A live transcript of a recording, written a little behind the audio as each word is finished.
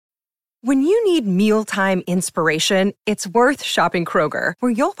When you need mealtime inspiration, it's worth shopping Kroger,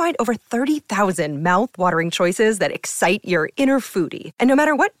 where you'll find over 30,000 mouth-watering choices that excite your inner foodie. And no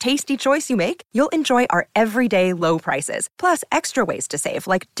matter what tasty choice you make, you'll enjoy our everyday low prices, plus extra ways to save,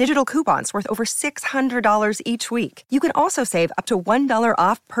 like digital coupons worth over $600 each week. You can also save up to $1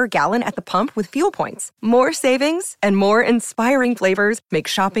 off per gallon at the pump with fuel points. More savings and more inspiring flavors make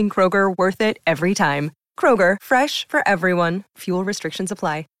shopping Kroger worth it every time. Kroger, fresh for everyone. Fuel restrictions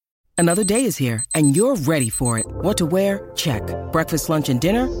apply. Another day is here, and you're ready for it. What to wear? Check. Breakfast, lunch, and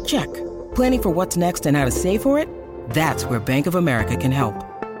dinner? Check. Planning for what's next and how to save for it? That's where Bank of America can help.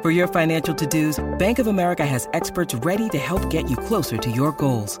 For your financial to-dos, Bank of America has experts ready to help get you closer to your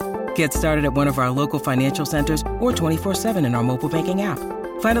goals. Get started at one of our local financial centers or 24/7 in our mobile banking app.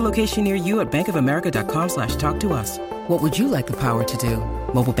 Find a location near you at bankofamerica.com/talktous. What would you like the power to do?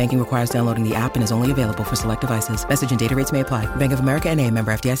 Mobile banking requires downloading the app and is only available for select devices. Message and data rates may apply. Bank of America N.A.,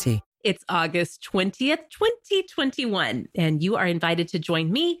 member FDIC. It's August 20th, 2021, and you are invited to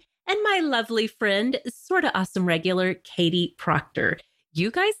join me and my lovely friend, sorta awesome regular, Katie Proctor. You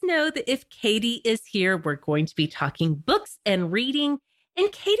guys know that if Katie is here, we're going to be talking books and reading.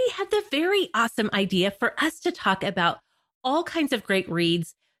 And Katie had the very awesome idea for us to talk about all kinds of great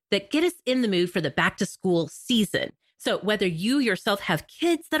reads that get us in the mood for the back to school season. So whether you yourself have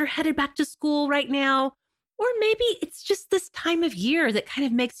kids that are headed back to school right now, or maybe it's just this time of year that kind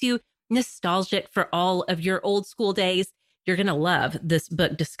of makes you nostalgic for all of your old school days, you're going to love this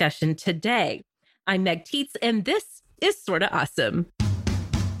book discussion today. I'm Meg Tietz, and this is Sorta Awesome.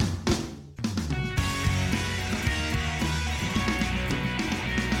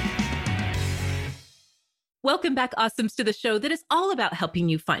 Welcome back, Awesomes, to the show that is all about helping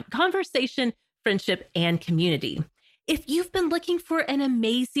you find conversation, friendship, and community. If you've been looking for an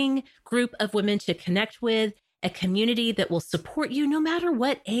amazing group of women to connect with, a community that will support you no matter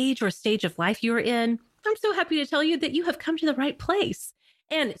what age or stage of life you're in, I'm so happy to tell you that you have come to the right place.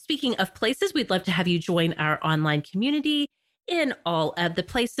 And speaking of places, we'd love to have you join our online community in all of the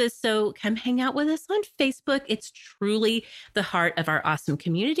places. So come hang out with us on Facebook. It's truly the heart of our awesome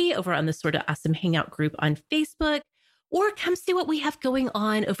community over on the Sorta Awesome Hangout group on Facebook. Or come see what we have going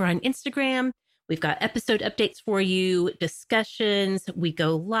on over on Instagram. We've got episode updates for you, discussions. We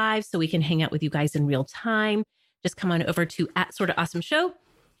go live so we can hang out with you guys in real time. Just come on over to @SortaAwesomeShow.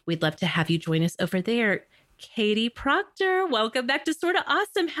 We'd love to have you join us over there. Katie Proctor, welcome back to Sorta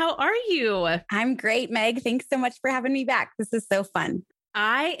Awesome. How are you? I'm great, Meg. Thanks so much for having me back. This is so fun.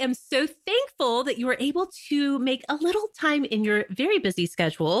 I am so thankful that you were able to make a little time in your very busy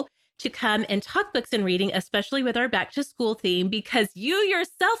schedule to come and talk books and reading, especially with our back to school theme, because you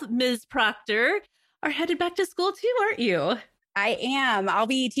yourself, Ms. Proctor, are headed back to school too, aren't you? I am. I'll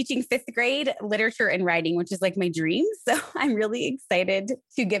be teaching 5th grade literature and writing, which is like my dream. So I'm really excited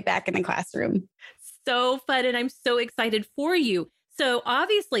to get back in the classroom. So fun. And I'm so excited for you. So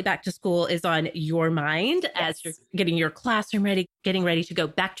obviously back to school is on your mind as you're getting your classroom ready, getting ready to go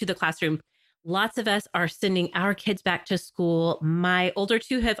back to the classroom. Lots of us are sending our kids back to school. My older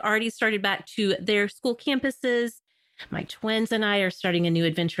two have already started back to their school campuses. My twins and I are starting a new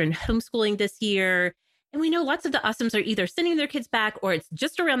adventure in homeschooling this year. And we know lots of the awesomes are either sending their kids back or it's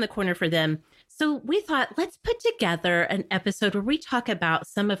just around the corner for them. So we thought, let's put together an episode where we talk about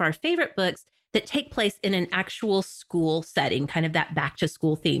some of our favorite books that take place in an actual school setting, kind of that back to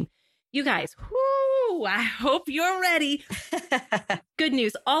school theme. You guys, I hope you're ready. Good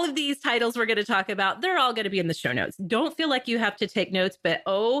news. All of these titles we're going to talk about, they're all going to be in the show notes. Don't feel like you have to take notes, but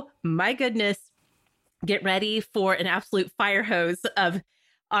oh my goodness, get ready for an absolute fire hose of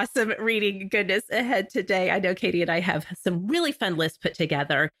awesome reading goodness ahead today. I know Katie and I have some really fun lists put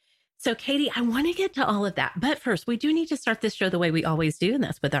together. So Katie, I want to get to all of that. But first, we do need to start this show the way we always do, and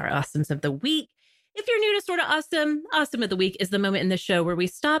that's with our Awesomes of the Week. If you're new to Sorta Awesome, Awesome of the Week is the moment in the show where we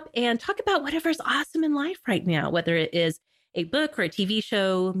stop and talk about whatever's awesome in life right now, whether it is a book or a TV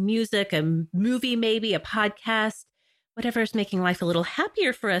show, music, a movie, maybe a podcast, whatever's making life a little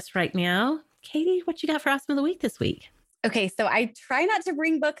happier for us right now. Katie, what you got for Awesome of the Week this week? Okay, so I try not to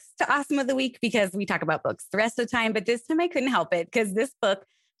bring books to Awesome of the Week because we talk about books the rest of the time, but this time I couldn't help it because this book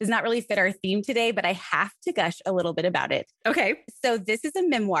does not really fit our theme today, but I have to gush a little bit about it. Okay. So this is a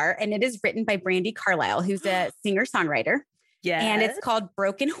memoir and it is written by Brandi Carlile, who's a singer-songwriter. Yeah. And it's called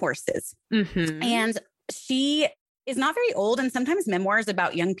Broken Horses. Mm-hmm. And she is not very old. And sometimes memoirs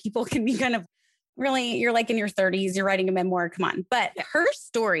about young people can be kind of really, you're like in your 30s, you're writing a memoir, come on. But her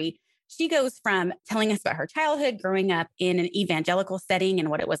story, she goes from telling us about her childhood, growing up in an evangelical setting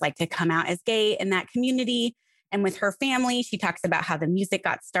and what it was like to come out as gay in that community. And with her family, she talks about how the music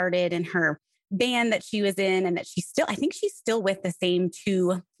got started in her band that she was in and that I think she's still with the same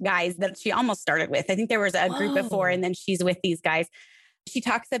two guys that she almost started with. I think there was a group before and then she's with these guys. She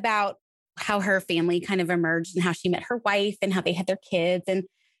talks about how her family kind of emerged and how she met her wife and how they had their kids. And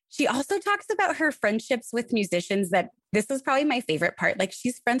she also talks about her friendships with musicians that this was probably my favorite part. Like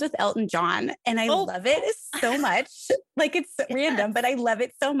she's friends with Elton John and I love it so much. Like it's random, but I love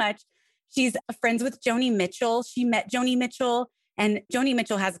it so much. She's friends with Joni Mitchell. She met Joni Mitchell and Joni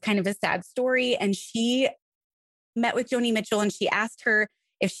Mitchell has kind of a sad story. And she met with Joni Mitchell and she asked her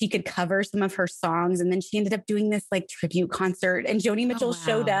if she could cover some of her songs. And then she ended up doing this like tribute concert and Joni Mitchell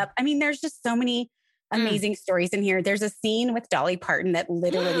showed up. I mean, there's just so many amazing stories in here. There's a scene with Dolly Parton that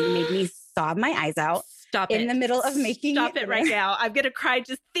literally made me sob my eyes out. Stop in it. the middle of making Stop it right now. I'm going to cry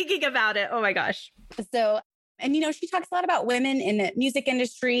just thinking about it. Oh my gosh. So, and she talks a lot about women in the music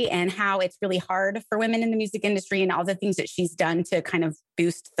industry and how it's really hard for women in the music industry and all the things that she's done to kind of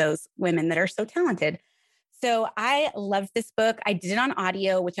boost those women that are so talented. So I loved this book. I did it on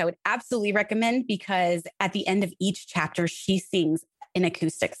audio, which I would absolutely recommend because at the end of each chapter, she sings an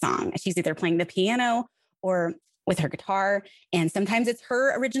acoustic song. She's either playing the piano or with her guitar. And sometimes it's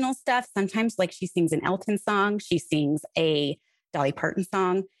her original stuff. Sometimes like she sings an Elton song. She sings a Dolly Parton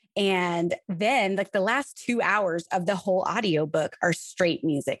song. And then like the last 2 hours of the whole audiobook are straight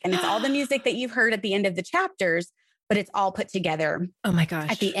music. And it's all the music that you've heard at the end of the chapters, but it's all put together. Oh my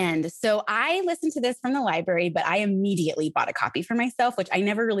gosh. At the end. So I listened to this from the library, but I immediately bought a copy for myself, which I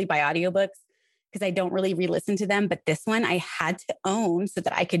never really buy audiobooks because I don't really re-listen to them. But this one I had to own so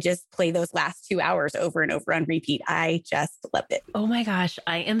that I could just play those last 2 hours over and over on repeat. I just loved it. Oh my gosh.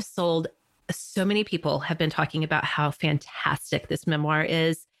 I am sold. So many people have been talking about how fantastic this memoir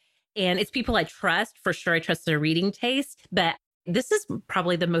is. And it's people I trust. For sure, I trust their reading taste. But this is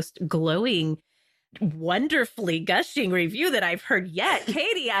probably the most glowing, wonderfully gushing review that I've heard yet.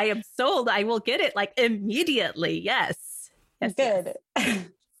 Katie, I am sold. I will get it like immediately. Yes. Good. Yes.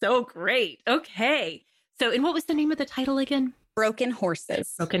 So great. Okay. So, and what was the name of the title again? Broken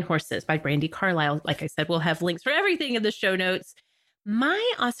Horses. Broken Horses by Brandi Carlile. Like I said, we'll have links for everything in the show notes.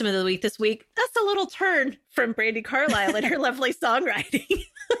 My awesome of the week this week, that's a little turn from Brandi Carlile and her lovely songwriting.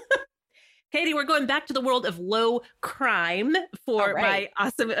 Katie, we're going back to the world of low crime for my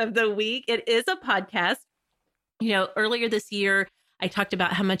awesome of the week. It is a podcast. Earlier this year, I talked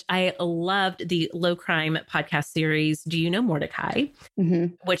about how much I loved the low crime podcast series, Do You Know Mordecai?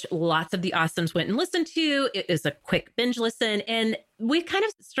 Mm-hmm. Which lots of the awesomes went and listened to. It is a quick binge listen. And we kind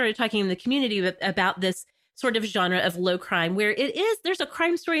of started talking in the community about this sort of genre of low crime where there's a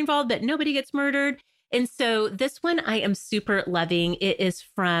crime story involved, but nobody gets murdered. And so this one I am super loving. It is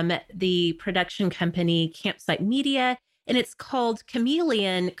from the production company Campsite Media, and it's called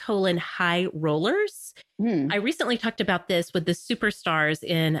Chameleon: High Rollers. I recently talked about this with the superstars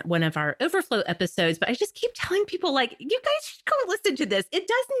in one of our Overflow episodes, but I just keep telling people, like, you guys should go listen to this. It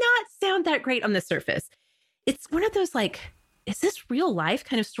does not sound that great on the surface. It's one of those, like, is this real life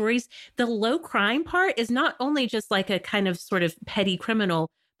kind of stories? The low crime part is not only just like a kind of sort of petty criminal,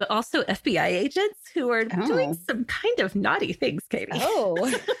 but also FBI agents who are doing some kind of naughty things, Katie. Oh,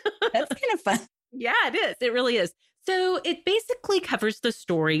 that's kind of fun. Yeah, it is. It really is. So it basically covers the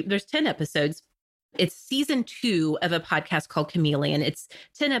story. There's 10 episodes. It's season 2 of a podcast called Chameleon. It's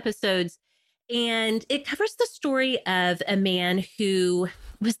 10 episodes. And it covers the story of a man who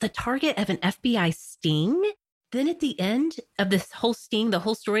was the target of an FBI sting. Then at the end of this whole sting, the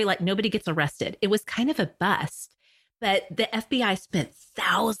whole story, like nobody gets arrested. It was kind of a bust. But the FBI spent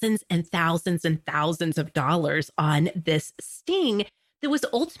thousands and thousands and thousands of dollars on this sting that was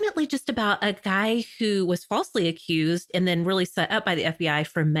ultimately just about a guy who was falsely accused and then really set up by the FBI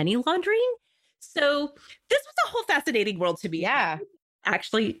for money laundering. So this was a whole fascinating world to me. Yeah.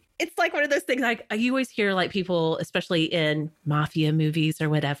 Actually, it's like one of those things like you always hear like people, especially in mafia movies or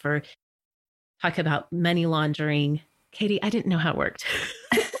whatever, talk about money laundering. Katie, I didn't know how it worked.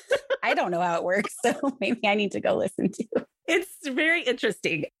 I don't know how it works, so maybe I need to go listen to. It's very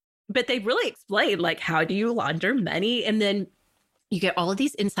interesting, but they really explain like how do you launder money, and then you get all of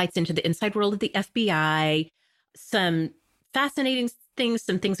these insights into the inside world of the FBI, some fascinating things,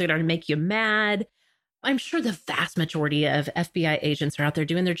 some things that are going to make you mad. I'm sure the vast majority of FBI agents are out there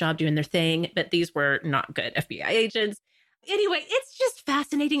doing their job, doing their thing, but these were not good FBI agents. Anyway, it's just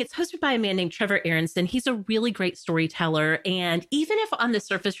fascinating. It's hosted by a man named Trevor Aronson. He's a really great storyteller. And even if on the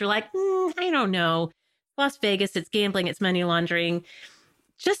surface you're like, I don't know, Las Vegas, it's gambling, it's money laundering,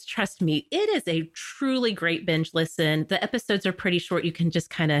 just trust me, it is a truly great binge listen. The episodes are pretty short. You can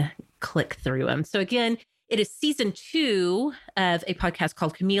just kind of click through them. So again, it is season 2 of a podcast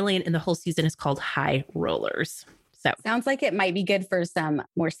called Chameleon, and the whole season is called High Rollers. So sounds like it might be good for some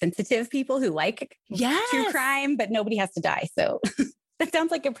more sensitive people who like true crime, but nobody has to die. So that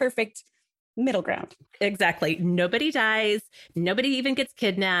sounds like a perfect middle ground. Exactly. Nobody dies. Nobody even gets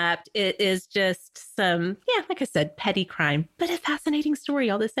kidnapped. It is just some, like I said, petty crime, but a fascinating story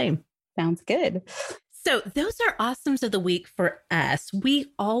all the same. Sounds good. So those are awesomes of the week for us.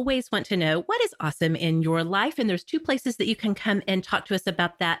 We always want to know what is awesome in your life. And there's 2 places that you can come and talk to us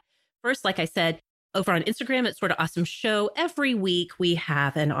about that. First, like I said, over on Instagram, it's Sort of Awesome Show. Every week we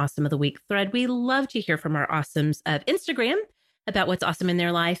have an Awesome of the Week thread. We love to hear from our awesomes of Instagram about what's awesome in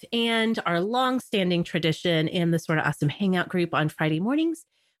their life, and our long-standing tradition in the Sort of Awesome Hangout group on Friday mornings.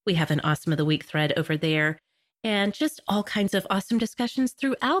 We have an Awesome of the Week thread over there, and just all kinds of awesome discussions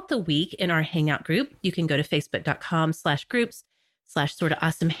throughout the week in our Hangout group. You can go to facebook.com/groups/Sort of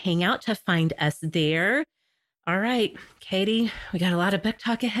Awesome Hangout to find us there. All right, Katie, we got a lot of book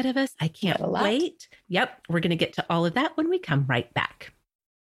talk ahead of us. I can't wait. Yep, we're going to get to all of that when we come right back.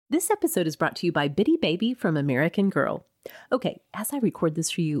 This episode is brought to you by Bitty Baby from American Girl. Okay, as I record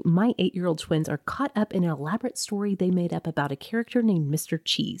this for you, my 8-year-old twins are caught up in an elaborate story they made up about a character named Mr.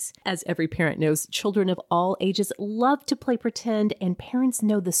 Cheese. As every parent knows, children of all ages love to play pretend, and parents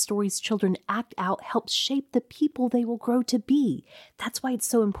know the stories children act out helps shape the people they will grow to be. That's why it's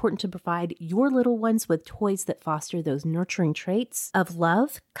so important to provide your little ones with toys that foster those nurturing traits of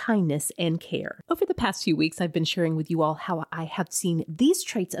love, kindness, and care. Over the past few weeks, I've been sharing with you all how I have seen these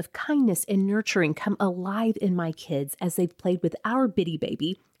traits of kindness and nurturing come alive in my kids as they've played with our Bitty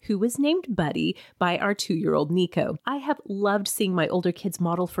Baby, who was named Buddy by our 2-year-old Nico. I have loved seeing my older kids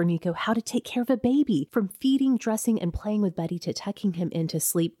model for Nico how to take care of a baby. From feeding, dressing, and playing with Buddy to tucking him into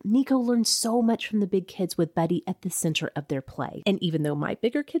sleep, Nico learned so much from the big kids with Buddy at the center of their play. And even though my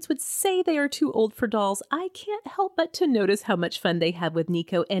bigger kids would say they are too old for dolls, I can't help but to notice how much fun they have with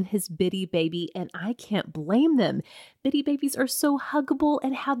Nico and his Bitty Baby, and I can't blame them. Bitty Babies are so huggable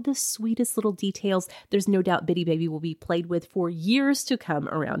and have the sweetest little details. There's no doubt Bitty Baby will be played with for years to come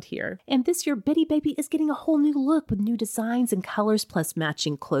around here. And this year, Bitty Baby is getting a whole new look with new designs and colors, plus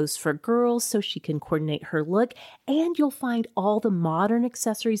matching clothes for girls so she can coordinate her look. And you'll find all the modern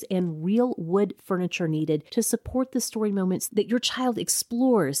accessories and real wood furniture needed to support the story moments that your child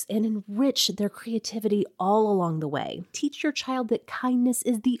explores and enrich their creativity all along the way. Teach your child that kindness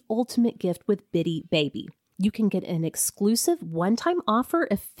is the ultimate gift with Bitty Baby. You can get an exclusive one-time offer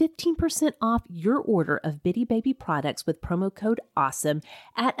of 15% off your order of Bitty Baby products with promo code AWESOME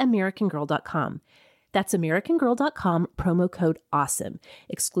at AmericanGirl.com. That's AmericanGirl.com, promo code AWESOME.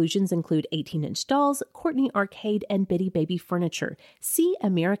 Exclusions include 18-inch dolls, Courtney Arcade, and Bitty Baby furniture. See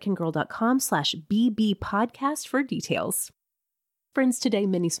AmericanGirl.com/BB podcast for details. Friends, today,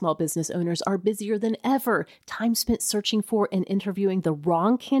 many small business owners are busier than ever. Time spent searching for and interviewing the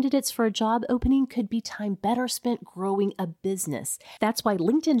wrong candidates for a job opening could be time better spent growing a business. That's why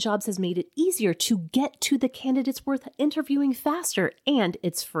LinkedIn Jobs has made it easier to get to the candidates worth interviewing faster, and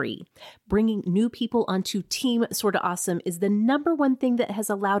it's free. Bringing new people onto Team Sorta Awesome is the #1 thing that has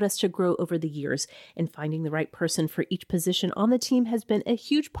allowed us to grow over the years, and finding the right person for each position on the team has been a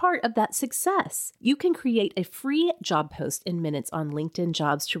huge part of that success. You can create a free job post in minutes on LinkedIn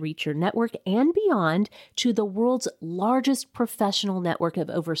Jobs to reach your network and beyond to the world's largest professional network of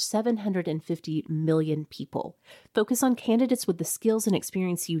over 750 million people. Focus on candidates with the skills and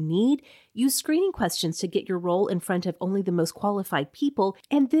experience you need. Use screening questions to get your role in front of only the most qualified people,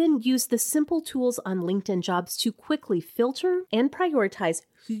 and then use the simple tools on LinkedIn Jobs to quickly filter and prioritize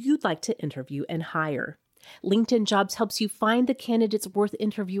who you'd like to interview and hire. LinkedIn Jobs helps you find the candidates worth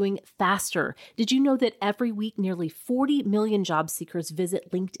interviewing faster. Did you know that every week nearly 40 million job seekers visit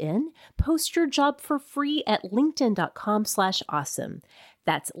LinkedIn? Post your job for free at linkedin.com/awesome.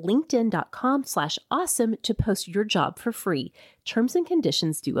 That's linkedin.com/awesome to post your job for free. Terms and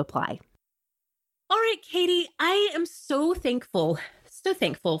conditions do apply. All right, Katie, I am so thankful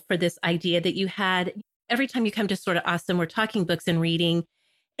for this idea that you had. Every time you come to Sorta Awesome, we're talking books and reading.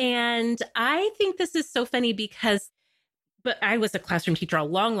 And I think this is so funny but I was a classroom teacher a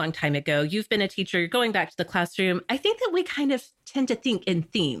long, long time ago. You've been a teacher, you're going back to the classroom. I think that we kind of tend to think in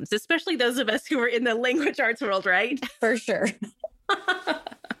themes, especially those of us who are in the language arts world, right? For sure.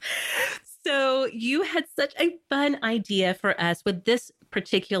 So you had such a fun idea for us with this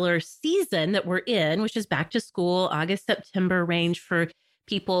particular season that we're in, which is back to school, August, September range for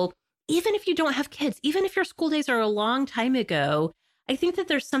people. Even if you don't have kids, even if your school days are a long time ago, I think that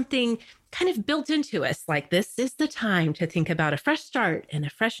there's something kind of built into us, like this is the time to think about a fresh start and a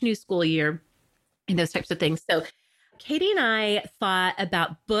fresh new school year and those types of things. So Katie and I thought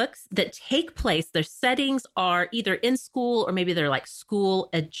about books that take place, their settings are either in school or maybe they're like school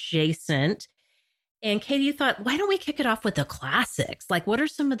adjacent. And Katie thought, why don't we kick it off with the classics? Like, what are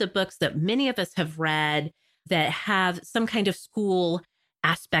some of the books that many of us have read that have some kind of school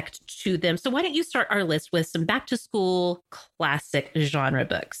aspect to them? So why don't you start our list with some back to school classic genre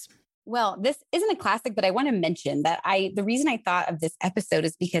books? Well, this isn't a classic, but I want to mention that the reason I thought of this episode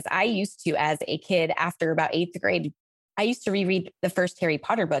is because I used to, as a kid, after about 8th grade, I used to reread the first Harry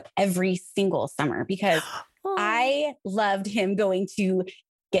Potter book every single summer because I loved him going to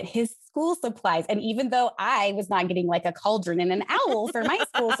get his school supplies. And even though I was not getting like a cauldron and an owl for my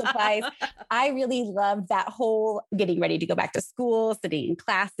school supplies, I really loved that whole getting ready to go back to school, sitting in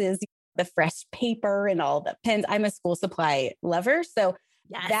classes, the fresh paper and all the pens. I'm a school supply lover. So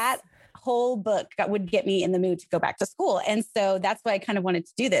that whole book would get me in the mood to go back to school. And so that's why I kind of wanted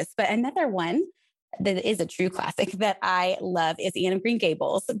to do this. But another one that is a true classic that I love is Anne of Green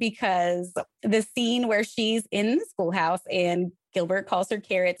Gables, because the scene where she's in the schoolhouse and Gilbert calls her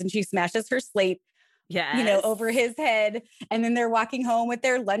carrots and she smashes her slate, over his head. And then they're walking home with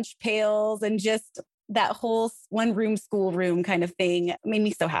their lunch pails and just that whole one room schoolroom kind of thing made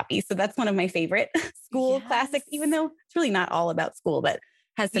me so happy. So that's one of my favorite school classics, even though it's really not all about school, but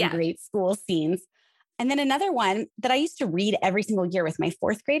has some great school scenes. And then another one that I used to read every single year with my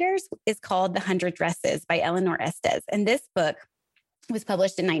 4th graders is called The 100 Dresses by Eleanor Estes. And this book was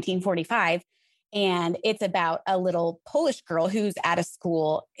published in 1945. And it's about a little Polish girl who's at a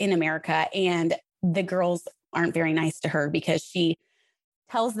school in America. And the girls aren't very nice to her because she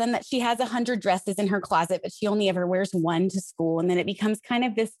tells them that she has 100 dresses in her closet, but she only ever wears one to school. And then it becomes kind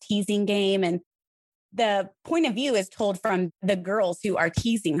of this teasing game. And the point of view is told from the girls who are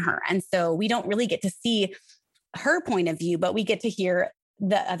teasing her. And so we don't really get to see her point of view, but we get to hear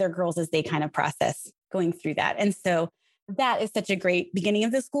the other girls as they kind of process going through that. And so that is such a great beginning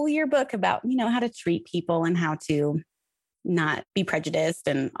of the school year book about, how to treat people and how to not be prejudiced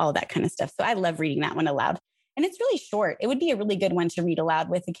and all that kind of stuff. So I love reading that one aloud. And it's really short. It would be a really good one to read aloud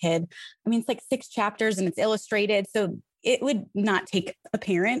with a kid. I mean, it's like 6 chapters and it's illustrated. So it would not take a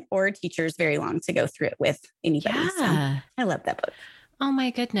parent or teachers very long to go through it with anybody. Yeah. So I love that book. Oh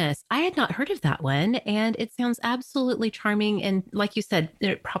my goodness. I had not heard of that one. And it sounds absolutely charming. And like you said,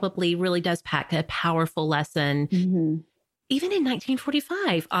 it probably really does pack a powerful lesson. Mm-hmm. Even in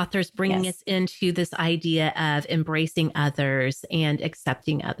 1945, authors bringing us into this idea of embracing others and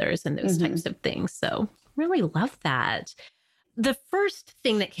accepting others and those types of things. So really love that. The first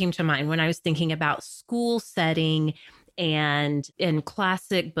thing that came to mind when I was thinking about school setting and in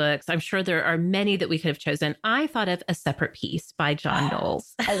classic books, I'm sure there are many that we could have chosen. I thought of A Separate Peace by John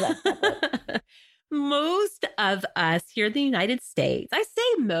Knowles. I love that book. Most of us here in the United States, I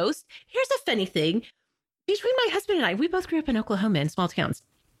say most, here's a funny thing. Between my husband and I, we both grew up in Oklahoma in small towns.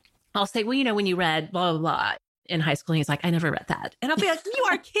 I'll say, well, when you read blah, blah, blah in high school, and he's like, I never read that. And I'll be like, you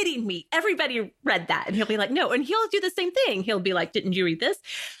are kidding me. Everybody read that. And he'll be like, no. And he'll do the same thing. He'll be like, didn't you read this?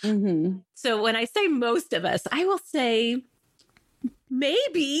 Mm-hmm. So when I say most of us, I will say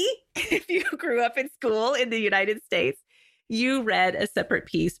maybe if you grew up in school in the United States, you read A Separate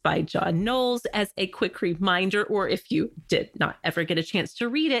Peace by John Knowles as a quick reminder, or if you did not ever get a chance to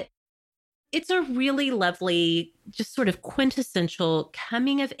read it, it's a really lovely, just sort of quintessential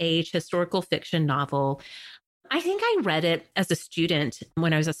coming of age historical fiction novel. I think I read it as a student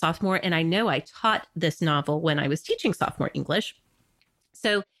when I was a sophomore, and I know I taught this novel when I was teaching sophomore English.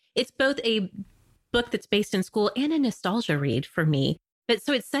 So it's both a book that's based in school and a nostalgia read for me. But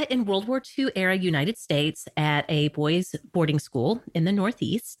so it's set in World War II era United States at a boys' boarding school in the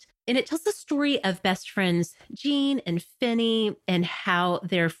Northeast. And it tells the story of best friends Jean and Finney and how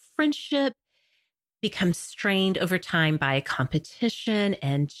their friendship becomes strained over time by competition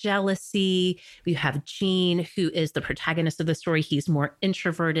and jealousy. We have Jean, who is the protagonist of the story. He's more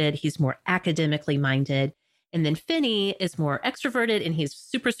introverted. He's more academically minded. And then Finney is more extroverted and he's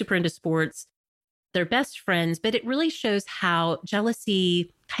super, super into sports. They're best friends, but it really shows how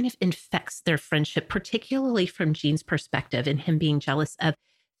jealousy kind of infects their friendship, particularly from Jean's perspective and him being jealous of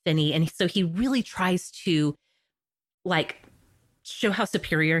Finney. And so he really tries to show how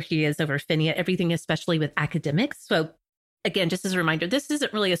superior he is over Finney at everything, especially with academics. So again, just as a reminder, this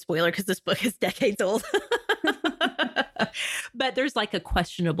isn't really a spoiler because this book is decades old. But there's like a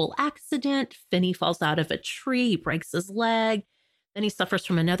questionable accident. Finney falls out of a tree, he breaks his leg. Then he suffers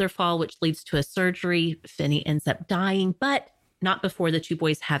from another fall, which leads to a surgery. Finney ends up dying, but not before the two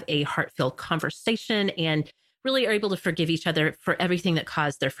boys have a heart-filled conversation and really are able to forgive each other for everything that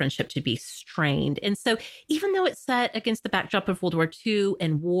caused their friendship to be strained. And so even though it's set against the backdrop of World War II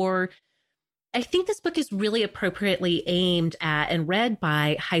and war, I think this book is really appropriately aimed at and read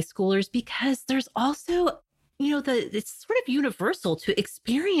by high schoolers because there's also, it's sort of universal to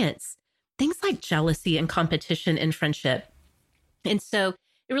experience things like jealousy and competition in friendship. And so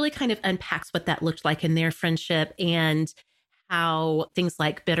it really kind of unpacks what that looked like in their friendship and how things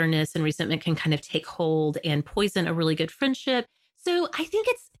like bitterness and resentment can kind of take hold and poison a really good friendship. So I think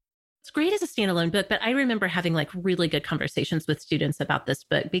it's great as a standalone book, but I remember having like really good conversations with students about this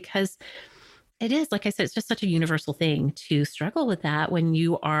book because it is, like I said, it's just such a universal thing to struggle with that when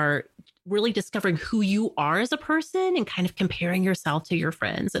you are really discovering who you are as a person and kind of comparing yourself to your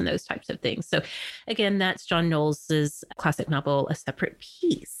friends and those types of things. So again, that's John Knowles's classic novel, A Separate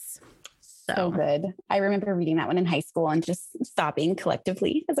Peace. So good. I remember reading that one in high school and just sobbing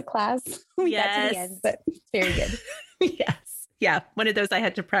collectively as a class. We got to the end, but it's very good. Yes. Yeah. One of those I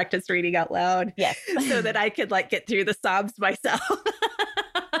had to practice reading out loud. Yes. So that I could like get through the sobs myself.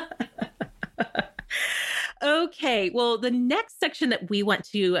 Okay. Well, the next section that we want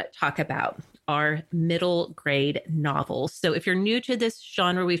to talk about are middle grade novels. So if you're new to this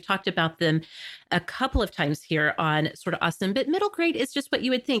genre, we've talked about them a couple of times here on Sort of Awesome, but middle grade is just what you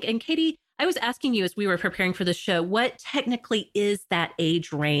would think. And Katie, I was asking you as we were preparing for the show, what technically is that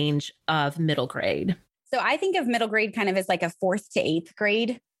age range of middle grade? So I think of middle grade kind of as like a 4th to 8th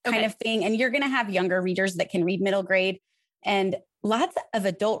grade kind of thing. And you're going to have younger readers that can read middle grade. And lots of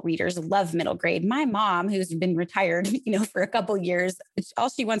adult readers love middle grade. My mom, who's been retired, for a couple of years, all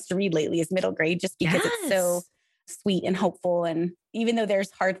she wants to read lately is middle grade just because it's so sweet and hopeful. And even though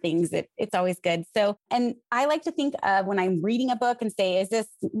there's hard things, it's always good. So, and I like to think when I'm reading a book and say, is this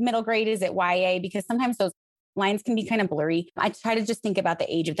middle grade? Is it YA? Because sometimes those lines can be kind of blurry. I try to just think about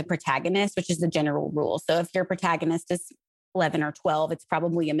the age of the protagonist, which is the general rule. So if your protagonist is 11 or 12, it's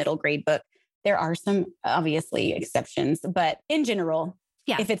probably a middle grade book. There are some obviously exceptions, but in general,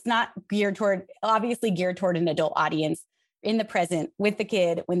 if it's not geared toward an adult audience in the present with the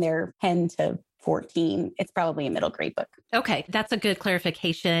kid when they're 10 to 14, it's probably a middle grade book. Okay, that's a good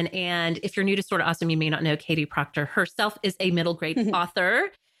clarification. And if you're new to Sort of Awesome, you may not know Katie Proctor herself is a middle grade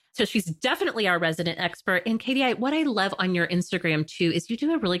author. So she's definitely our resident expert. And Katie, what I love on your Instagram too, is you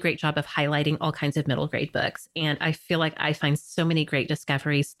do a really great job of highlighting all kinds of middle grade books. And I feel like I find so many great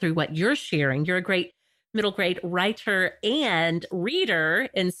discoveries through what you're sharing. You're a great middle grade writer and reader.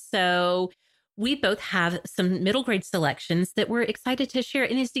 And so we both have some middle grade selections that we're excited to share.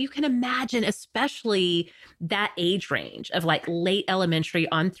 And as you can imagine, especially that age range of like late elementary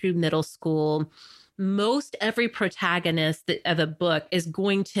on through middle school, most every protagonist of a book is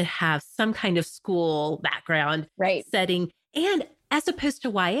going to have some kind of school background setting. And as opposed to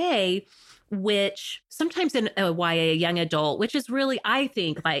YA, which sometimes in a YA young adult, which is really, I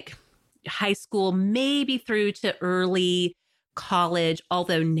think, like high school, maybe through to early college.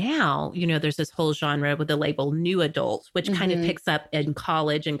 Although now, there's this whole genre with the label new adult, which kind of picks up in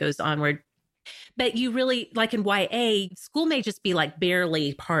college and goes onward. But you really, like in YA, school may just be like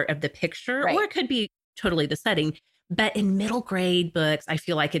barely part of the picture, or it could be totally the setting. But in middle grade books, I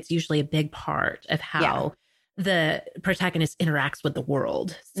feel like it's usually a big part of how the protagonist interacts with the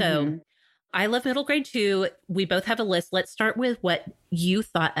world. So I love middle grade too. We both have a list. Let's start with what you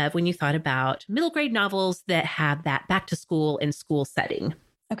thought of when you thought about middle grade novels that have that back to school and school setting.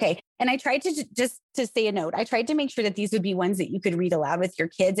 Okay. And I tried to just to say a note, I tried to make sure that these would be ones that you could read aloud with your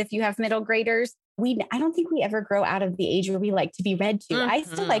kids if you have middle graders. I don't think we ever grow out of the age where we like to be read to. I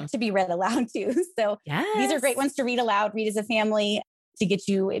still like to be read aloud to. So these are great ones to read aloud, read as a family to get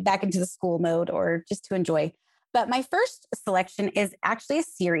you back into the school mode or just to enjoy. But my first selection is actually a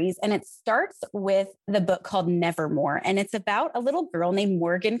series, and it starts with the book called Nevermore. And it's about a little girl named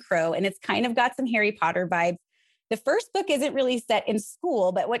Morgan Crow, and it's kind of got some Harry Potter vibes. The first book isn't really set in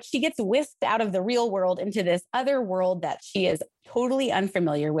school, but what she gets whisked out of the real world into this other world that she is totally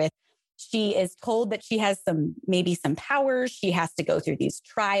unfamiliar with. She is told that she has maybe some powers. She has to go through these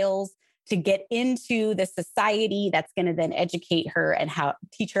trials to get into the society that's going to then educate her and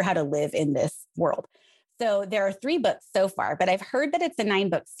teach her how to live in this world. So there are 3 books so far, but I've heard that it's a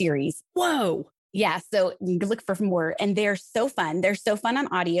 9-book series. Whoa. Yeah. So you can look for more, and they're so fun. They're so fun on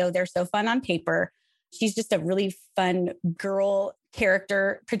audio. They're so fun on paper. She's just a really fun girl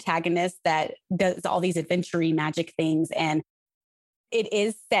character protagonist that does all these adventure-y magic things. And it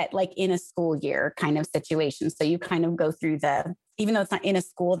is set like in a school year kind of situation. So you kind of go through even though it's not in a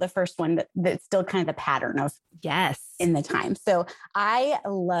school, the first one, that's still kind of the pattern of in the time. So I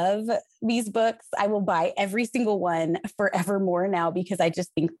love these books. I will buy every single one forevermore now because I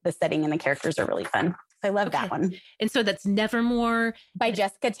just think the setting and the characters are really fun. So I love that one. And so that's Nevermore by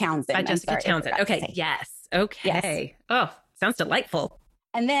Jessica Townsend. Okay. Yes. Okay. Yes. Oh, sounds delightful.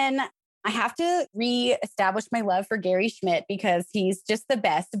 And then I have to reestablish my love for Gary Schmidt because he's just the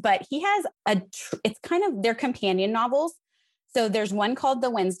best, but he has it's kind of their companion novels. So there's one called The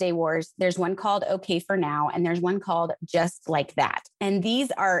Wednesday Wars. There's one called Okay for Now. And there's one called Just Like That. And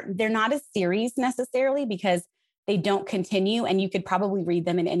they're not a series necessarily because they don't continue. And you could probably read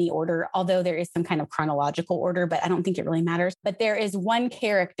them in any order, although there is some kind of chronological order, but I don't think it really matters. But there is one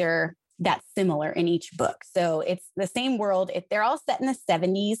character that's similar in each book. So it's the same world. They're all set in the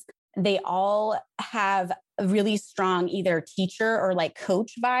 70s. They all have a really strong either teacher or like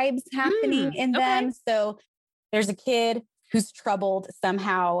coach vibes happening in them. So there's a kid who's troubled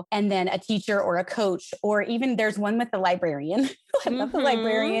somehow, and then a teacher or a coach, or even there's one with the librarian. I love the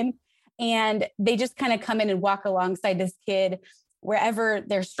librarian. And they just kind of come in and walk alongside this kid wherever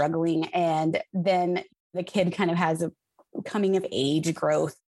they're struggling. And then the kid kind of has a coming of age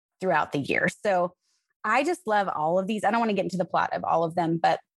growth throughout the year. So I just love all of these. I don't want to get into the plot of all of them,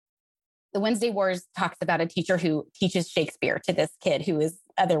 but The Wednesday Wars talks about a teacher who teaches Shakespeare to this kid who is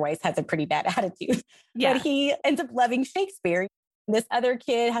otherwise has a pretty bad attitude. Yeah. But he ends up loving Shakespeare. This other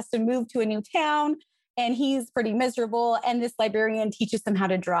kid has to move to a new town and he's pretty miserable. And this librarian teaches him how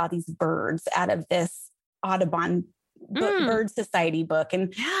to draw these birds out of this Audubon Bird Society book.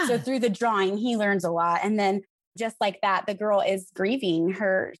 And so through the drawing, he learns a lot. And then just like that, the girl is grieving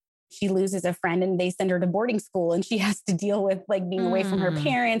she loses a friend and they send her to boarding school and she has to deal with like being away from her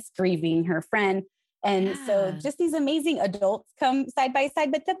parents, grieving her friend. And so just these amazing adults come side by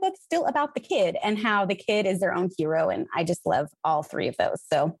side, but the book's still about the kid and how the kid is their own hero. And I just love all three of those.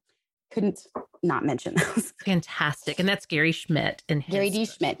 So couldn't not mention those. Fantastic. And that's Gary Schmidt. Gary D.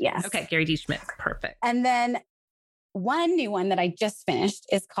 Schmidt. Yes. Okay. Gary D. Schmidt. Perfect. And then one new one that I just finished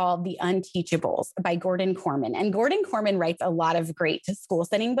is called The Unteachables by Gordon Corman. And Gordon Corman writes a lot of great school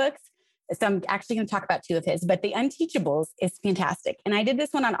setting books. So I'm actually going to talk about two of his, but The Unteachables is fantastic. And I did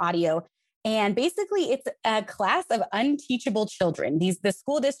this one on audio. And basically it's a class of unteachable children. The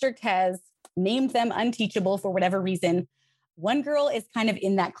school district has named them unteachable for whatever reason. One girl is kind of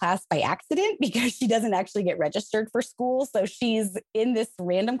in that class by accident because she doesn't actually get registered for school. So she's in this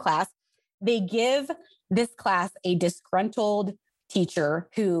random class. They give this class a disgruntled teacher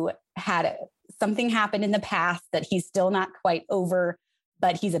who had something happen in the past that he's still not quite over,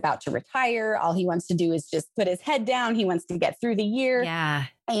 but he's about to retire. All he wants to do is just put his head down. He wants to get through the year. Yeah.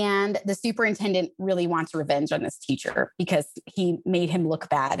 And the superintendent really wants revenge on this teacher because he made him look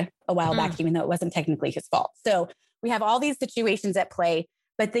bad a while back, even though it wasn't technically his fault. So we have all these situations at play,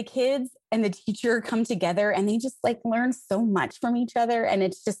 but the kids and the teacher come together and they just like learn so much from each other. And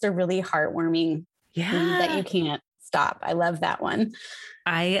it's just a really heartwarming read that you can't stop. I love that one.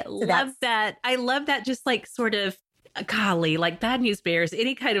 I love that. I love that just like sort of, golly, like Bad News Bears,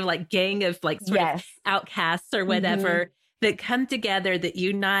 any kind of like gang of like sort of outcasts or whatever that come together, that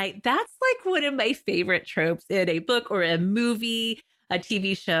unite. That's like one of my favorite tropes in a book or a movie, a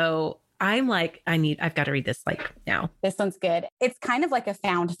TV show. I'm like, I've got to read this like now. This one's good. It's kind of like a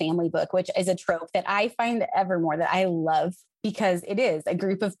found family book, which is a trope that I find ever more that I love because it is a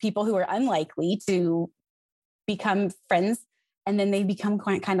group of people who are unlikely to become friends. And then they become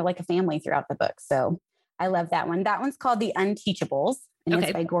kind of like a family throughout the book. So I love that one. That one's called The Unteachables and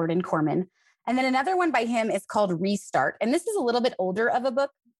it's by Gordon Corman. And then another one by him is called Restart. And this is a little bit older of a book.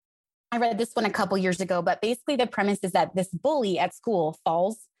 I read this one a couple years ago, but basically the premise is that this bully at school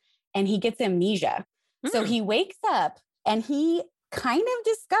falls and he gets amnesia. So he wakes up and he kind of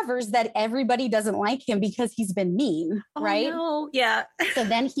discovers that everybody doesn't like him because he's been mean, right? No. Yeah. So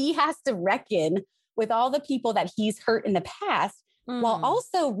then he has to reckon with all the people that he's hurt in the past while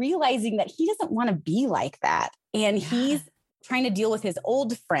also realizing that he doesn't want to be like that. And he's trying to deal with his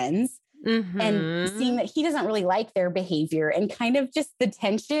old friends and seeing that he doesn't really like their behavior and kind of just the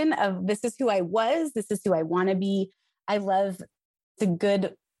tension of this is who I was, this is who I want to be. I love it's a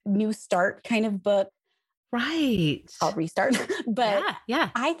good new start kind of book. Right. Called Restart. But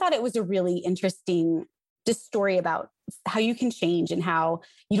I thought it was a really interesting just story about how you can change and how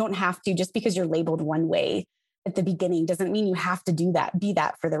you don't have to, just because you're labeled one way at the beginning doesn't mean you have to be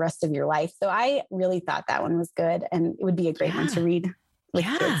that for the rest of your life. So I really thought that one was good and it would be a great one to read with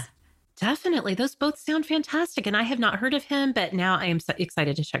kids. Definitely. Those both sound fantastic. And I have not heard of him, but now I am so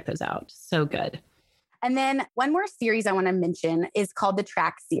excited to check those out. So good. And then one more series I want to mention is called the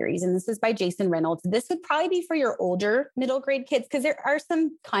Track series. And this is by Jason Reynolds. This would probably be for your older middle grade kids because there are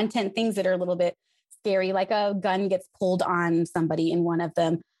some content things that are a little bit scary, like a gun gets pulled on somebody in one of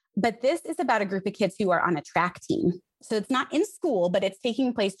them. But this is about a group of kids who are on a track team. So it's not in school, but it's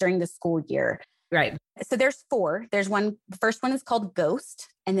taking place during the school year. Right. So there's four. There's one. The first one is called Ghost.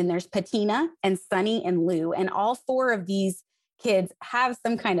 And then there's Patina and Sunny and Lou. And all four of these kids have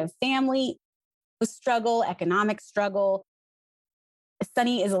some kind of family struggle, economic struggle.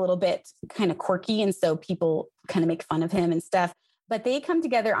 Sonny is a little bit kind of quirky. And so people kind of make fun of him and stuff, but they come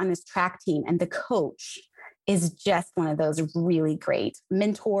together on this track team, and the coach is just one of those really great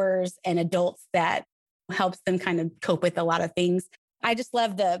mentors and adults that helps them kind of cope with a lot of things. I just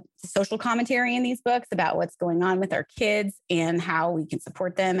love the social commentary in these books about what's going on with our kids and how we can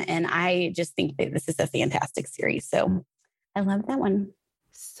support them. And I just think that this is a fantastic series. So I love that one.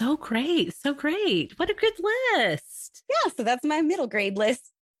 So great. So great. What a good list. Yeah. So that's my middle grade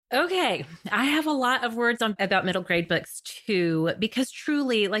list. Okay. I have a lot of words about middle grade books too, because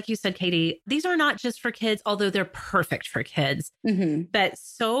truly, like you said, Katie, these are not just for kids, although they're perfect for kids. Mm-hmm. But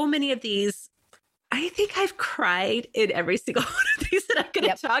so many of these, I think I've cried in every single one of these that I'm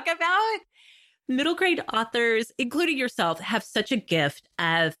going to talk about. Middle grade authors, including yourself, have such a gift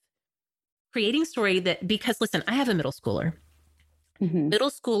of creating story that, because listen, I have a middle schooler. Mm-hmm. Middle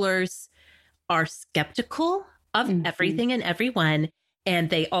schoolers are skeptical of everything and everyone.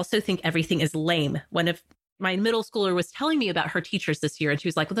 And they also think everything is lame. One of my middle schooler was telling me about her teachers this year, and she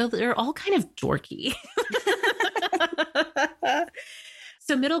was like, well, they're all kind of dorky.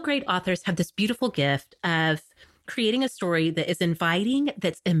 So middle grade authors have this beautiful gift of creating a story that is inviting,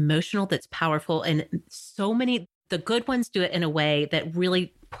 that's emotional, that's powerful. And so many, the good ones do it in a way that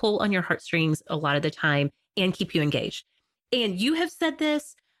really pull on your heartstrings a lot of the time and keep you engaged. And you have said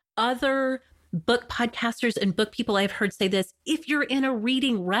this, other book podcasters and book people I've heard say this, if you're in a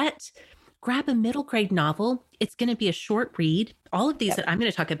reading rut, grab a middle grade novel. It's going to be a short read. All of these that I'm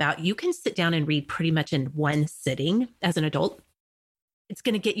going to talk about, you can sit down and read pretty much in one sitting as an adult. It's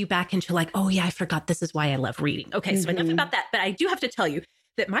going to get you back into like, oh yeah, I forgot this is why I love reading. Okay, so enough about that. But I do have to tell you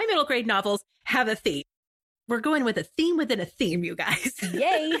that my middle grade novels have a theme. We're going with a theme within a theme, you guys.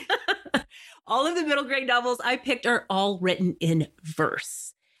 Yay. All of the middle grade novels I picked are all written in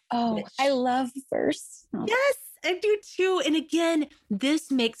verse. Oh, I love verse. Yes, I do too. And again, this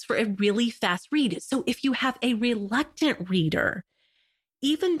makes for a really fast read. So if you have a reluctant reader,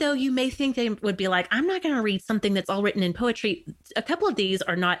 even though you may think they would be like, I'm not going to read something that's all written in poetry. A couple of these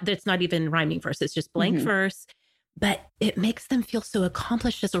are not, that's not even rhyming verse. It's just blank verse, but it makes them feel so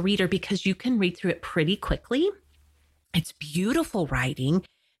accomplished as a reader because you can read through it pretty quickly. It's beautiful writing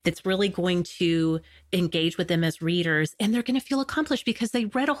that's really going to engage with them as readers, and they're going to feel accomplished because they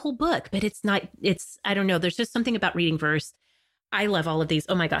read a whole book, but I don't know. There's just something about reading verse. I love all of these.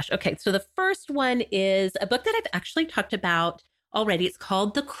 Oh my gosh. Okay. So the first one is a book that I've actually talked about already. It's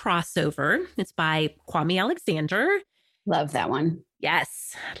called The Crossover. It's by Kwame Alexander. Love that one.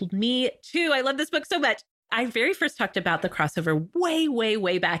 Yes, me too. I love this book so much. I very first talked about The Crossover way, way,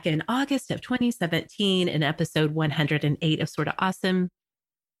 way back in August of 2017 in episode 108 of Sorta Awesome.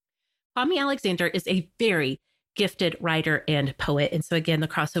 Kwame Alexander is a very gifted writer and poet. And so again, The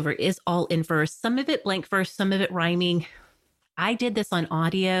Crossover is all in verse, some of it blank verse, some of it rhyming. I did this on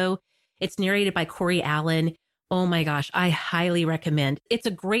audio. It's narrated by Corey Allen. Oh my gosh, I highly recommend. It's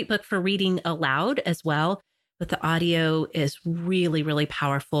a great book for reading aloud as well, but the audio is really, really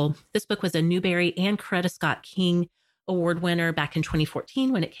powerful. This book was a Newbery and Coretta Scott King Award winner back in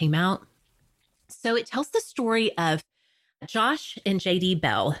 2014 when it came out. So it tells the story of Josh and JD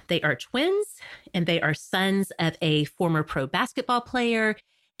Bell. They are twins and they are sons of a former pro basketball player.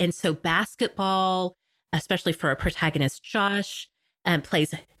 And so basketball, especially for a protagonist, Josh,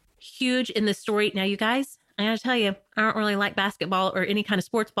 plays huge in the story. Now, you guys, I gotta tell you, I don't really like basketball or any kind of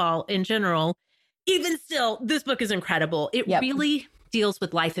sports ball in general. Even still, this book is incredible. It really deals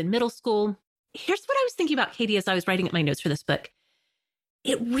with life in middle school. Here's what I was thinking about, Katie, as I was writing up my notes for this book.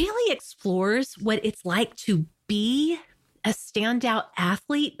 It really explores what it's like to be a standout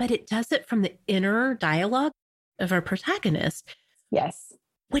athlete, but it does it from the inner dialogue of our protagonist. Yes.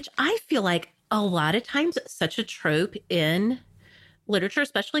 Which I feel like a lot of times such a trope in literature,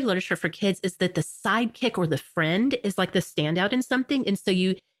 especially literature for kids, is that the sidekick or the friend is like the standout in something. And so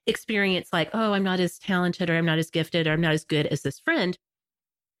you experience like, oh, I'm not as talented or I'm not as gifted or I'm not as good as this friend.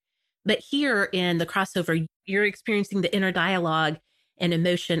 But here in The Crossover, you're experiencing the inner dialogue and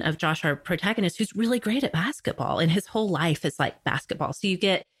emotion of Josh, our protagonist, who's really great at basketball, and his whole life is like basketball. So you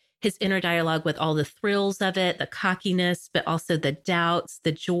get his inner dialogue with all the thrills of it, the cockiness, but also the doubts,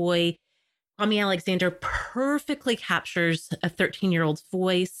 the joy. Kwame Alexander perfectly captures a 13-year-old's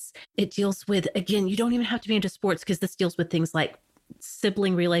voice. It deals with, again, you don't even have to be into sports because this deals with things like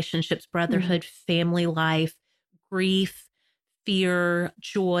sibling relationships, brotherhood, family life, grief, fear,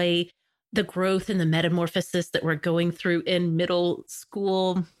 joy, the growth and the metamorphosis that we're going through in middle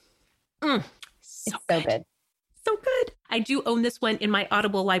school. So good. So good. I do own this one in my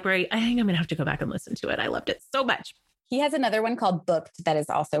Audible library. I think I'm going to have to go back and listen to it. I loved it so much. He has another one called Booked that is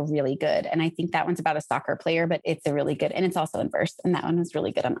also really good. And I think that one's about a soccer player, but it's a really good, and it's also in verse. And that one was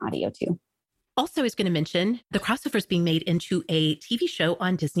really good on audio too. Also, I was going to mention the crossover is being made into a TV show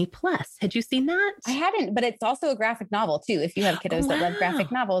on Disney Plus. Had you seen that? I hadn't, but it's also a graphic novel too. If you have kiddos that love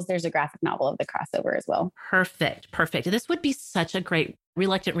graphic novels, there's a graphic novel of the crossover as well. Perfect. Perfect. This would be such a great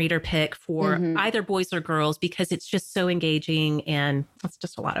reluctant reader pick for either boys or girls because it's just so engaging and it's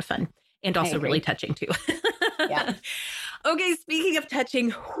just a lot of fun and also really touching too. Yeah. Okay. Speaking of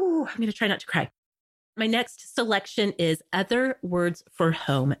touching, I'm going to try not to cry. My next selection is Other Words for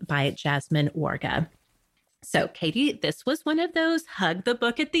Home by Jasmine Warga. So, Katie, this was one of those hug the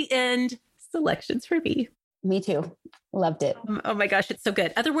book at the end selections for me. Me too. Loved it. Oh my gosh, it's so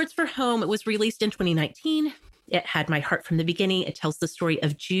good. Other Words for Home, it was released in 2019. It had my heart from the beginning. It tells the story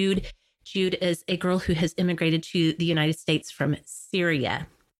of Jude. Jude is a girl who has immigrated to the United States from Syria.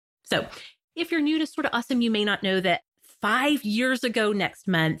 So, if you're new to Sort of Awesome, you may not know that 5 years ago next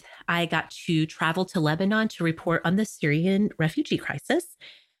month, I got to travel to Lebanon to report on the Syrian refugee crisis.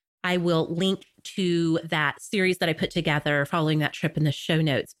 I will link to that series that I put together following that trip in the show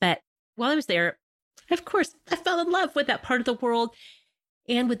notes. But while I was there, of course, I fell in love with that part of the world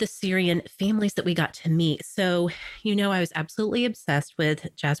and with the Syrian families that we got to meet. So, I was absolutely obsessed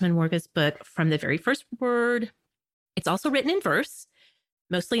with Jasmine Warga's book from the very first word. It's also written in verse,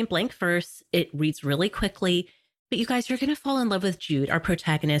 mostly in blank verse. It reads really quickly. But you guys, you're going to fall in love with Jude, our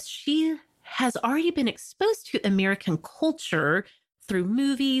protagonist. She has already been exposed to American culture through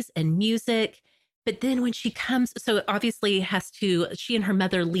movies and music. But then when she comes, so obviously she and her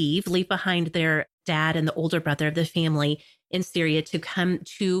mother leave behind their dad and the older brother of the family in Syria to come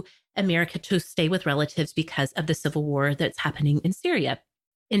to America to stay with relatives because of the civil war that's happening in Syria.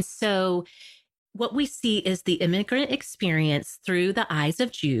 And so what we see is the immigrant experience through the eyes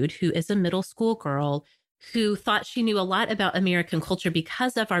of Jude, who is a middle school girl who thought she knew a lot about American culture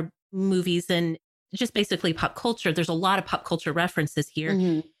because of our movies and just basically pop culture. There's a lot of pop culture references here.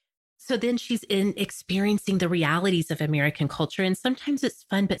 Mm-hmm. So then she's experiencing the realities of American culture. And sometimes it's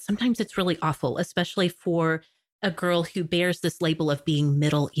fun, but sometimes it's really awful, especially for a girl who bears this label of being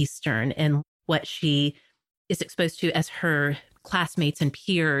Middle Eastern and what she is exposed to as her classmates and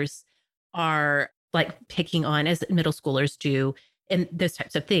peers are like picking on as middle schoolers do and those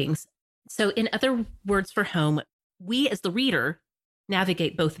types of things. So in Other Words for Home, we as the reader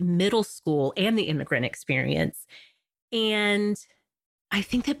navigate both middle school and the immigrant experience. And I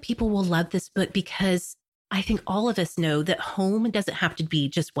think that people will love this book because I think all of us know that home doesn't have to be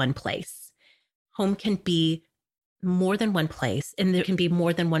just one place. Home can be more than one place, and there can be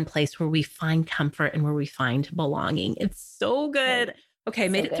more than one place where we find comfort and where we find belonging. It's so good. Okay,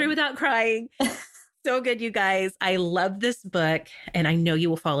 made it through without crying. So good, you guys. I love this book, and I know you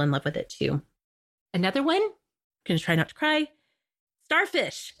will fall in love with it too. Another one, going to try not to cry,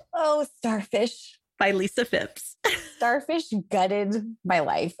 Starfish. Oh, Starfish. By Lisa Phipps. Starfish gutted my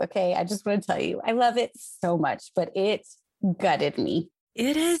life, okay? I just want to tell you, I love it so much, but it gutted me.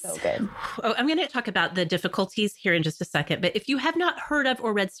 It is so good. Oh, I'm going to talk about the difficulties here in just a second. But if you have not heard of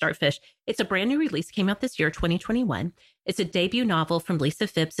or read Starfish, it's a brand new release, came out this year, 2021. It's a debut novel from Lisa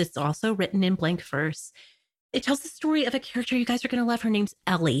Phipps. It's also written in blank verse. It tells the story of a character you guys are going to love. Her name's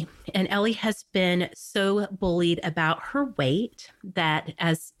Ellie. And Ellie has been so bullied about her weight that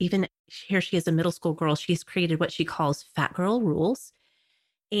as even here she is a middle school girl, she's created what she calls fat girl rules.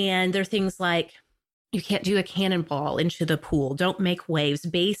 And they're things like, you can't do a cannonball into the pool. Don't make waves.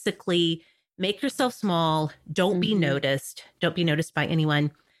 Basically, make yourself small. Don't be noticed. Don't be noticed by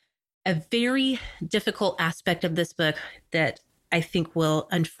anyone. A very difficult aspect of this book that I think will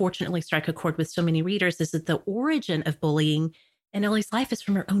unfortunately strike a chord with so many readers is that the origin of bullying in Ellie's life is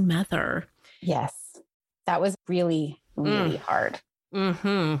from her own mother. Yes. That was really, really hard.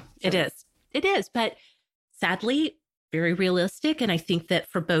 Mm-hmm. It is. It is. But sadly, very realistic. And I think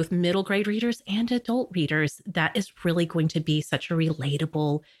that for both middle grade readers and adult readers, that is really going to be such a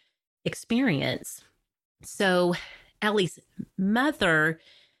relatable experience. So Ellie's mother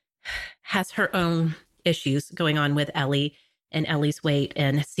has her own issues going on with Ellie and Ellie's weight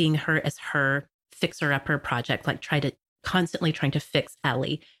and seeing her as her fixer-upper project, like constantly trying to fix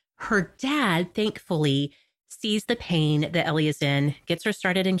Ellie. Her dad, thankfully, sees the pain that Ellie is in, gets her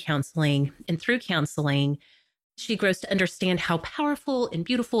started in counseling, and through counseling, she grows to understand how powerful and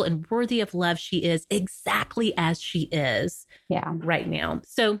beautiful and worthy of love she is exactly as she is right now.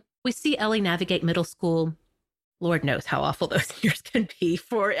 So we see Ellie navigate middle school. Lord knows how awful those years can be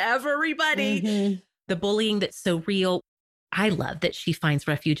for everybody. Mm-hmm. The bullying that's so real. I love that she finds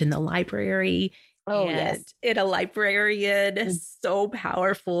refuge in the library. Oh, yes. In a librarian. So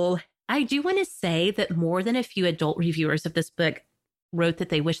powerful. I do want to say that more than a few adult reviewers of this book wrote that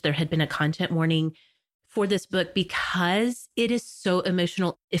they wish there had been a content warning for this book because it is so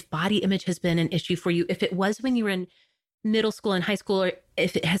emotional. If body image has been an issue for you, if it was when you were in middle school and high school, or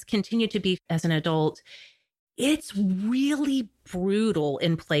if it has continued to be as an adult, it's really brutal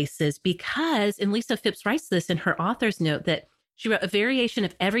in places because, and Lisa Phipps writes this in her author's note, that she wrote, a variation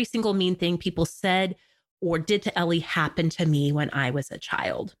of every single mean thing people said or did to Ellie happened to me when I was a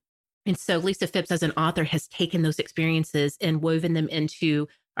child. And so Lisa Phipps, as an author, has taken those experiences and woven them into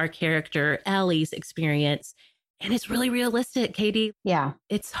our character Ellie's experience. And it's really realistic, Katie. Yeah.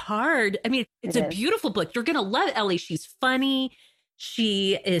 It's hard. I mean, it's a beautiful book. You're going to love Ellie. She's funny.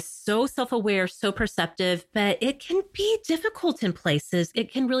 She is so self-aware, so perceptive, but it can be difficult in places.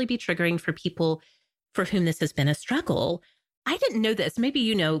 It can really be triggering for people for whom this has been a struggle. I didn't know this. Maybe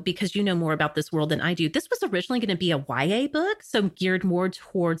you know, because you know more about this world than I do. This was originally going to be a YA book, so geared more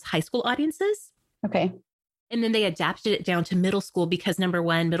towards high school audiences. Okay. And then they adapted it down to middle school because, number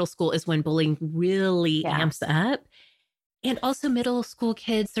one, middle school is when bullying really amps up. And also middle school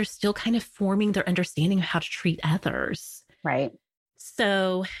kids, they're still kind of forming their understanding of how to treat others. Right.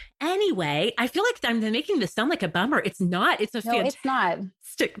 So anyway, I feel like I'm making this sound like a bummer. It's not. It's a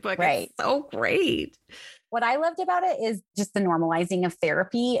fantastic book. Right. It's so great. What I loved about it is just the normalizing of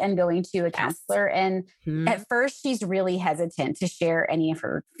therapy and going to a counselor. And at first, she's really hesitant to share any of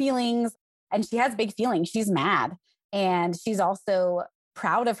her feelings. And she has big feelings. She's mad. And she's also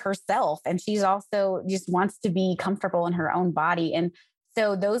proud of herself. And she's also just wants to be comfortable in her own body. And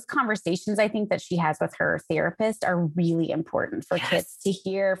so those conversations, I think, that she has with her therapist are really important for kids to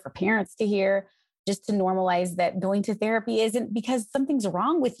hear, for parents to hear, just to normalize that going to therapy isn't because something's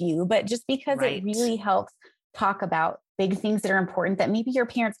wrong with you, but just because it really helps talk about big things that are important that maybe your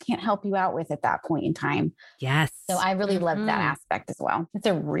parents can't help you out with at that point in time. Yes. So I really loved that aspect as well. It's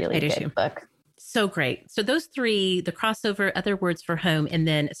a really good book. So great. So those three, the crossover, Other Words for Home, and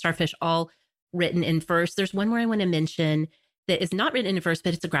then Starfish, all written in verse. There's one more I want to mention that is not written in verse,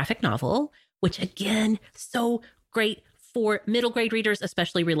 but it's a graphic novel, which again, so great for middle grade readers,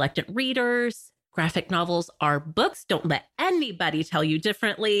 especially reluctant readers. Graphic novels are books. Don't let anybody tell you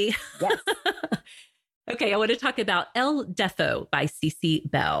differently. Yes. Okay, I want to talk about El Defo by Cece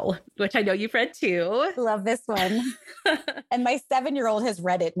Bell, which I know you've read too. Love this one. And my 7-year-old has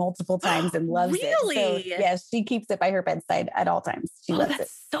read it multiple times and loves it. So, yes, she keeps it by her bedside at all times. She loves it.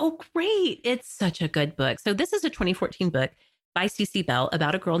 That's so great. It's such a good book. So this is a 2014 book by Cece Bell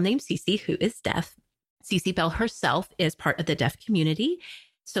about a girl named Cece who is deaf. Cece Bell herself is part of the deaf community.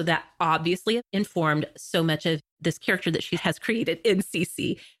 So that obviously informed so much of this character that she has created in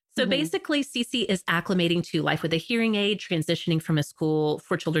Cece. So basically, Cece is acclimating to life with a hearing aid, transitioning from a school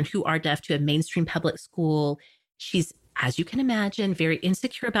for children who are deaf to a mainstream public school. She's, as you can imagine, very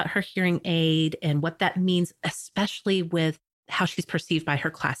insecure about her hearing aid and what that means, especially with how she's perceived by her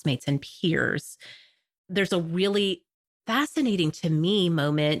classmates and peers. There's a really fascinating to me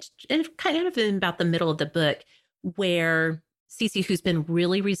moment, and kind of in about the middle of the book, where Cece, who's been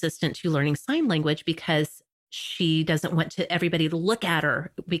really resistant to learning sign language because she doesn't want everybody to look at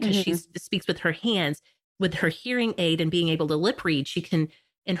her because she speaks with her hands, with her hearing aid and being able to lip read, she can,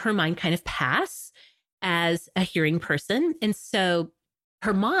 in her mind, kind of pass as a hearing person. And so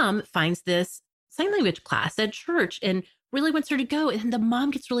her mom finds this sign language class at church and really wants her to go. And the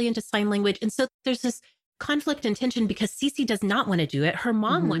mom gets really into sign language. And so there's this conflict and tension because Cece does not want to do it. Her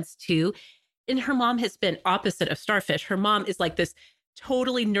mom wants to. And her mom has been opposite of Starfish. Her mom is like this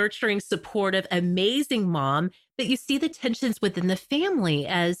totally nurturing, supportive, amazing mom. But you see the tensions within the family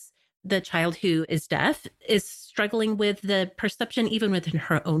as the child who is deaf is struggling with the perception even within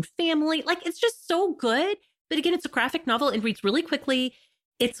her own family. Like, it's just so good. But again, it's a graphic novel and reads really quickly.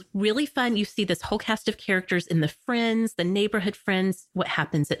 It's really fun. You see this whole cast of characters in the friends, the neighborhood friends, what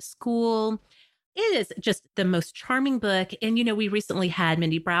happens at school. It is just the most charming book. And, you know, we recently had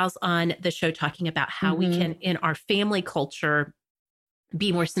Mindy Browse on the show talking about how we can, in our family culture,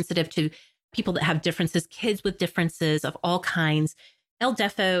 be more sensitive to people that have differences, kids with differences of all kinds. El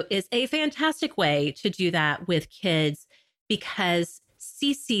Defo is a fantastic way to do that with kids because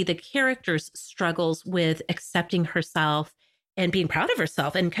Cece, the character's struggles with accepting herself and being proud of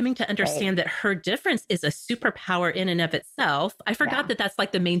herself and coming to understand that her difference is a superpower in and of itself. I forgot that that's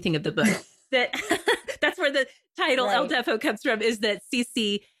like the main thing of the book. That's where the title El Defo comes from, is that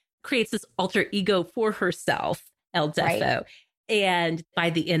Cece creates this alter ego for herself, El Defo. And by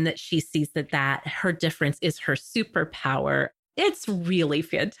the end that she sees that her difference is her superpower. It's really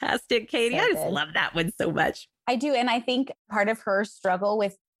fantastic, Katie. I just love that one so much. I do. And I think part of her struggle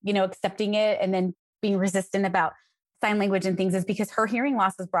with, you know, accepting it and then being resistant about sign language and things is because her hearing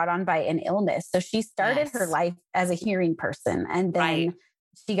loss was brought on by an illness. So she started her life as a hearing person, and then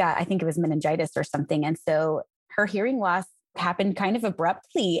she got, I think it was meningitis or something. And so her hearing loss happened kind of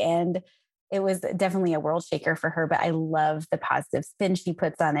abruptly, and it was definitely a world shaker for her. But I love the positive spin she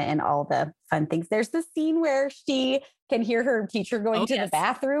puts on it and all the fun things. There's the scene where she can hear her teacher going to the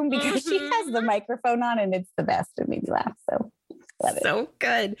bathroom because she has the microphone on, and it's the best. It made me laugh. So love it. So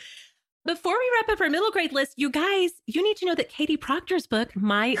good. Before we wrap up our middle grade list, you guys, you need to know that Katie Proctor's book,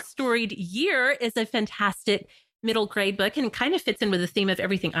 My Storied Year, is a fantastic middle grade book and kind of fits in with the theme of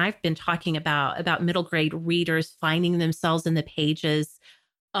everything I've been talking about middle grade readers finding themselves in the pages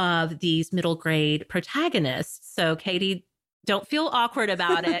of these middle grade protagonists. So Katie, don't feel awkward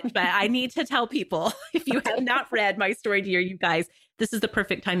about it, but I need to tell people, if you have not read My Storied Year, you guys, this is the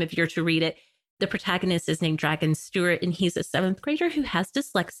perfect time of year to read it. The protagonist is named Dragon Stewart, and he's a 7th grader who has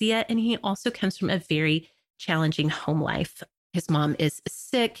dyslexia, and he also comes from a very challenging home life. His mom is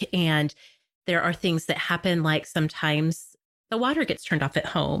sick, and there are things that happen, like sometimes the water gets turned off at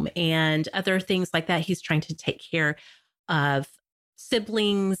home and other things like that. He's trying to take care of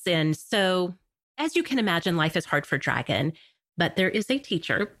siblings. And so, as you can imagine, life is hard for Dragon. But there is a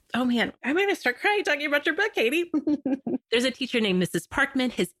teacher. Oh man, I'm going to start crying talking about your book, Katie. There's a teacher named Mrs.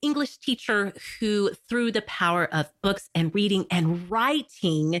 Parkman, his English teacher, who through the power of books and reading and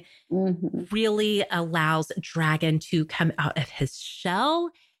writing really allows Dragon to come out of his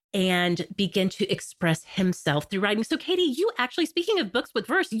shell and begin to express himself through writing. So Katie, you actually, speaking of books with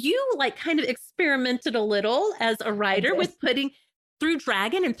verse, you like kind of experimented a little as a writer with putting through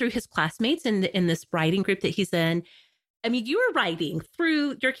Dragon and through his classmates in this writing group that he's in. I mean, you were writing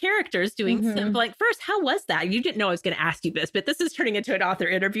through your characters doing some blank verse. How was that? You didn't know I was going to ask you this, but this is turning into an author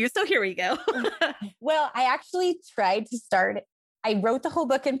interview. So here we go. Well, I actually tried to start, I wrote the whole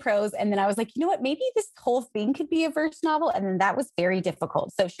book in prose, and then I was like, you know what, maybe this whole thing could be a verse novel. And then that was very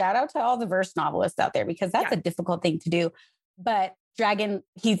difficult. So shout out to all the verse novelists out there, because that's a difficult thing to do. But Dragon,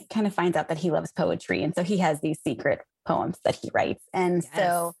 he kind of finds out that he loves poetry. And so he has these secret poems that he writes. And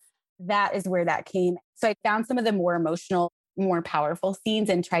so that is where that came. So I found some of the more emotional, more powerful scenes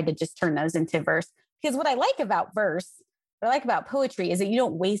and tried to just turn those into verse. Because what I like about verse, what I like about poetry is that you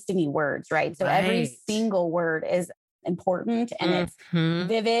don't waste any words, right? So every single word is important and it's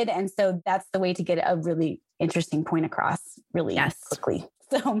vivid. And so that's the way to get a really interesting point across really quickly.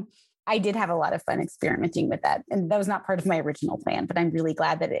 So I did have a lot of fun experimenting with that. And that was not part of my original plan, but I'm really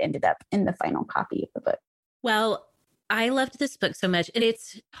glad that it ended up in the final copy of the book. Well, I loved this book so much, and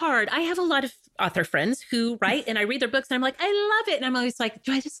it's hard. I have a lot of author friends who write, and I read their books and I'm like, I love it. And I'm always like,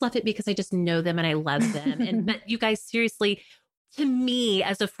 do I just love it because I just know them and I love them? But you guys, seriously, to me,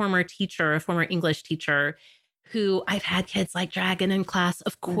 as a former teacher, a former English teacher, who I've had kids like Dragon in class,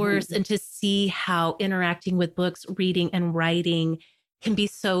 of course, and to see how interacting with books, reading and writing can be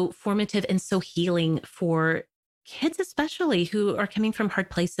so formative and so healing for kids, especially who are coming from hard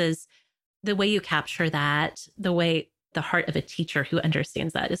places. The way you capture that, the way the heart of a teacher who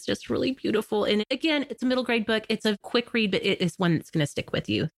understands that is just really beautiful. And again, it's a middle grade book. It's a quick read, but it is one that's going to stick with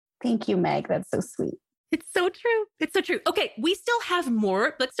you. Thank you, Meg. That's so sweet. It's so true. It's so true. Okay, we still have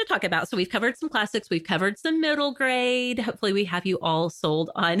more books to talk about. So we've covered some classics. We've covered some middle grade. Hopefully we have you all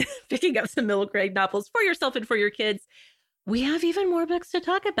sold on picking up some middle grade novels for yourself and for your kids. We have even more books to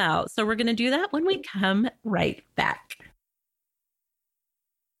talk about. So we're going to do that when we come right back.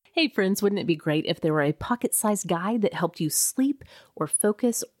 Hey friends, wouldn't it be great if there were a pocket-sized guide that helped you sleep or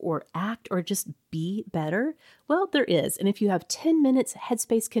focus or act or just be better? Well, there is. And if you have 10 minutes,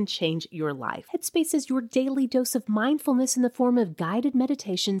 Headspace can change your life. Headspace is your daily dose of mindfulness in the form of guided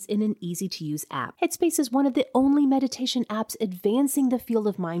meditations in an easy-to-use app. Headspace is one of the only meditation apps advancing the field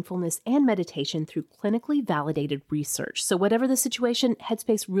of mindfulness and meditation through clinically validated research. So whatever the situation,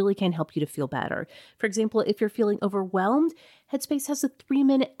 Headspace really can help you to feel better. For example, if you're feeling overwhelmed, Headspace has a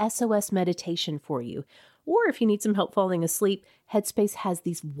 3-minute SOS meditation for you. Or if you need some help falling asleep, Headspace has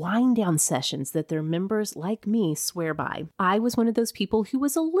these wind-down sessions that their members, like me, swear by. I was one of those people who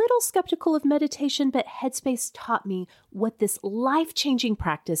was a little skeptical of meditation, but Headspace taught me what this life-changing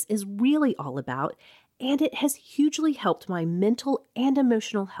practice is really all about, and it has hugely helped my mental and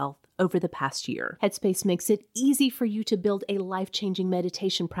emotional health over the past year. Headspace makes it easy for you to build a life-changing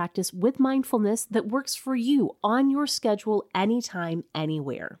meditation practice with mindfulness that works for you on your schedule, anytime,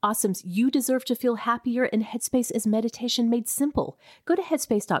 anywhere. Awesomes, you deserve to feel happier, and Headspace is meditation made simple. Go to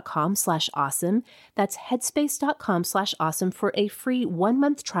headspace.com/awesome. That's headspace.com/awesome for a free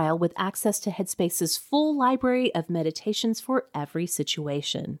 1-month trial with access to Headspace's full library of meditations for every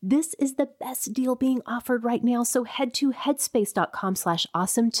situation. This is the best deal being offered right now, so head to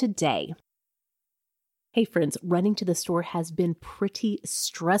headspace.com/awesome today. Hey friends, running to the store has been pretty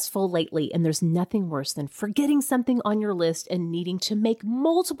stressful lately, and there's nothing worse than forgetting something on your list and needing to make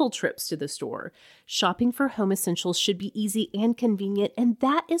multiple trips to the store. Shopping for home essentials should be easy and convenient, and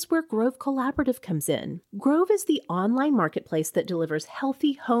that is where Grove Collaborative comes in. Grove is the online marketplace that delivers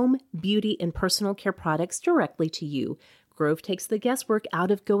healthy home, beauty, and personal care products directly to you. Grove takes the guesswork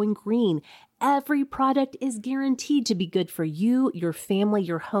out of going green. Every product is guaranteed to be good for you, your family,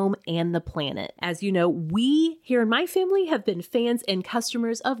 your home, and the planet. As you know, we here in my family have been fans and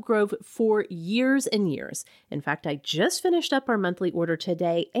customers of Grove for years and years. In fact, I just finished up our monthly order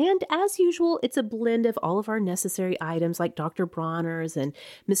today, and as usual, it's a blend of all of our necessary items like Dr. Bronner's and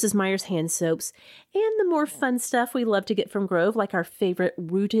Mrs. Meyer's hand soaps, and the more fun stuff we love to get from Grove, like our favorite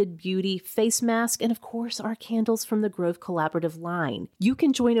Rooted Beauty face mask, and of course, our candles from the Grove Collaborative line. You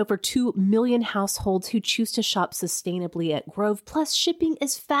can join over 2 million households who choose to shop sustainably at Grove, plus shipping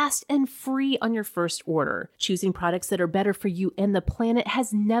is fast and free on your first order. Choosing products that are better for you and the planet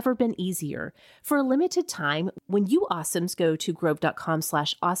has never been easier. For a limited time, when you awesomes go to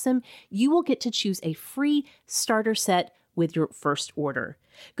grove.com/awesome, you will get to choose a free starter set with your first order.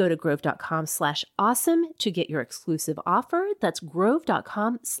 Go to grove.com/awesome to get your exclusive offer. That's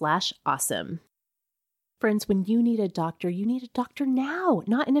grove.com/awesome. Friends, when you need a doctor now,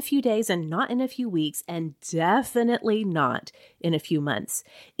 not in a few days and not in a few weeks, and definitely not in a few months.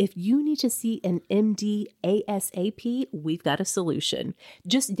 If you need to see an MD ASAP, we've got a solution.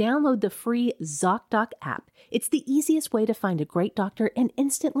 Just download the free ZocDoc app. It's the easiest way to find a great doctor and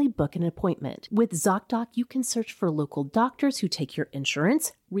instantly book an appointment. With ZocDoc, you can search for local doctors who take your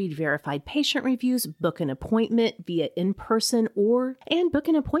insurance, read verified patient reviews, book an appointment via in-person or on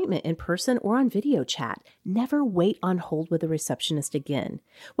video chat. Never wait on hold with a receptionist again.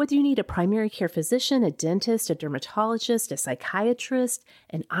 Whether you need a primary care physician, a dentist, a dermatologist, a psychiatrist,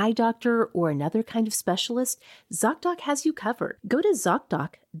 an eye doctor, or another kind of specialist, ZocDoc has you covered. Go to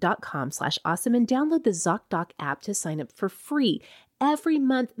ZocDoc.com/awesome and download the ZocDoc app to sign up for free. Every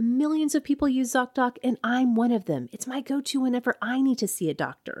month, millions of people use ZocDoc, and I'm one of them. It's my go-to whenever I need to see a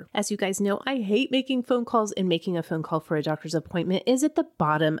doctor. As you guys know, I hate making phone calls, and making a phone call for a doctor's appointment is at the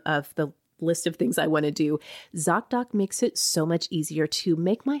bottom of the list of things I want to do. ZocDoc makes it so much easier to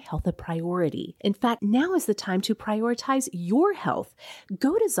make my health a priority. In fact, now is the time to prioritize your health.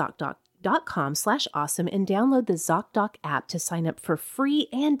 Go to ZocDoc.com/awesome and download the ZocDoc app to sign up for free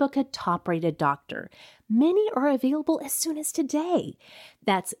and book a top-rated doctor. Many are available as soon as today.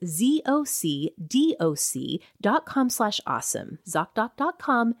 That's ZocDoc.com/awesome.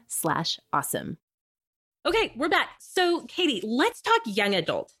 ZocDoc.com/awesome. Okay, we're back. So, Katie, let's talk young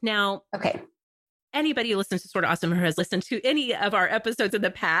adult. Now, Okay. anybody who listens to Sort of Awesome or has listened to any of our episodes in the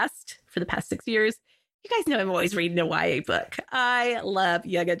past, for the past 6 years, you guys know I'm always reading a YA book. I love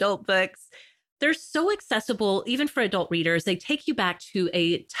young adult books. They're so accessible, even for adult readers. They take you back to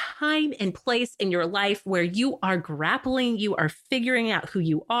a time and place in your life where you are grappling, you are figuring out who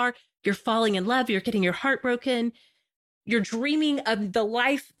you are, you're falling in love, you're getting your heart broken, you're dreaming of the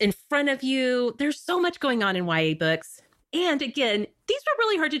life in front of you. There's so much going on in YA books. And again, these were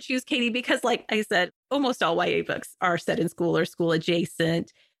really hard to choose, Katie, because like I said, almost all YA books are set in school or school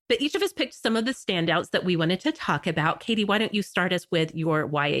adjacent. But each of us picked some of the standouts that we wanted to talk about. Katie, why don't you start us with your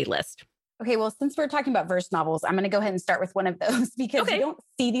YA list? Okay, well, since we're talking about verse novels, I'm going to go ahead and start with one of those because Okay. you don't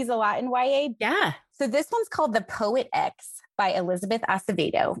see these a lot in YA. Yeah. So this one's called The Poet X by Elizabeth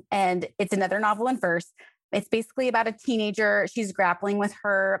Acevedo, and it's another novel in verse. It's basically about a teenager. She's grappling with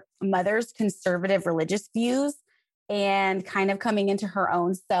her mother's conservative religious views and kind of coming into her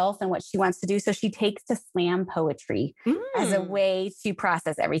own self and what she wants to do. So she takes to slam poetry as a way to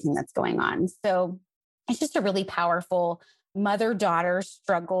process everything that's going on. So it's just a really powerful mother-daughter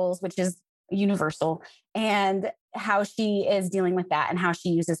struggles, which is universal, and how she is dealing with that and how she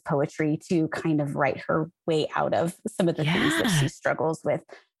uses poetry to kind of write her way out of some of the things that she struggles with.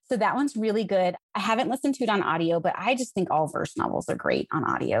 So that one's really good. I haven't listened to it on audio, but I just think all verse novels are great on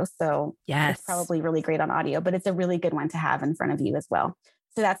audio. So Yes. it's probably really great on audio, but it's a really good one to have in front of you as well.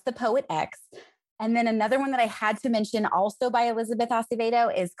 So that's The Poet X. And then another one that I had to mention also by Elizabeth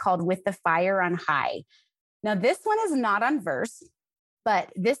Acevedo is called With the Fire on High. Now, this one is not on verse,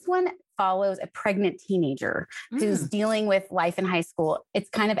 but this one follows a pregnant teenager who's dealing with life in high school. It's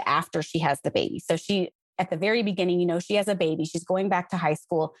kind of after she has the baby. So she, at the very beginning, you know, she has a baby. She's going back to high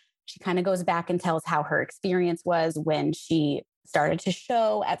school. She kind of goes back and tells how her experience was when she started to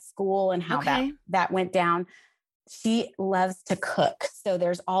show at school and how that went down. She loves to cook. So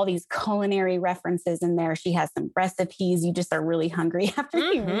there's all these culinary references in there. She has some recipes. You just are really hungry after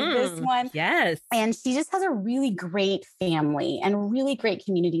you read this one. Yes. And she just has a really great family and really great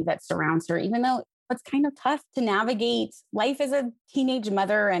community that surrounds her, even though it's kind of tough to navigate life as a teenage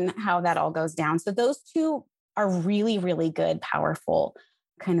mother and how that all goes down. So those two are really, really good, powerful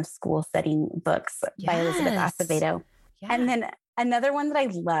kind of school setting books by Elizabeth Acevedo. Yeah. And then another one that I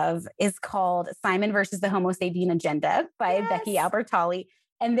love is called Simon versus the Homo Sapien Agenda by Becky Albertalli.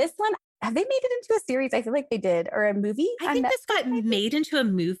 And this one, have they made it into a series? I feel like they did, or a movie. I think this got made into a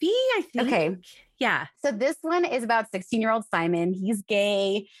movie, I think. Okay. Yeah. So this one is about 16-year-old Simon. He's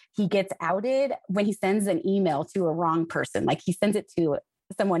gay. He gets outed when he sends an email to a wrong person. Like he sends it to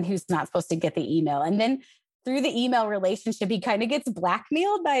someone who's not supposed to get the email. And then through the email relationship, he kind of gets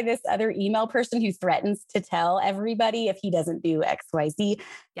blackmailed by this other email person who threatens to tell everybody if he doesn't do X, Y, Z.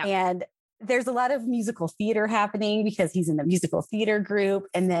 Yep. And there's a lot of musical theater happening because he's in the musical theater group.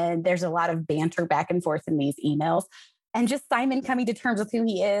 And then there's a lot of banter back and forth in these emails. And just Simon coming to terms with who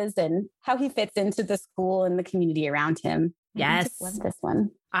he is and how he fits into the school and the community around him. Yes. I just love this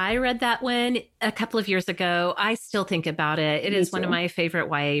one. I read that one a couple of years ago. I still think about it. It is one of my favorite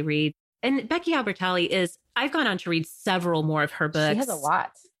YA reads. And Becky Albertalli I've gone on to read several more of her books. She has a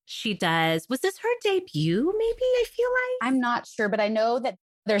lot. She does. Was this her debut, maybe, I feel like? I'm not sure, but I know that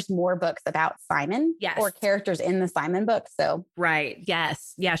there's more books about Simon or characters in the Simon book. So, right.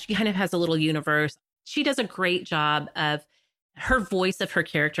 Yes. Yeah. She kind of has a little universe. She does a great job of her voice of her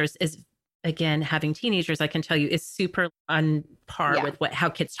characters is, again, having teenagers, I can tell you, is super on par with how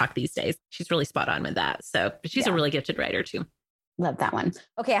kids talk these days. She's really spot on with that. So she's a really gifted writer too. Love that one.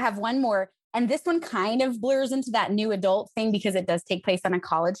 Okay. I have one more. And this one kind of blurs into that new adult thing because it does take place on a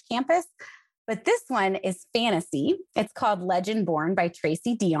college campus. But this one is fantasy. It's called Legend Born by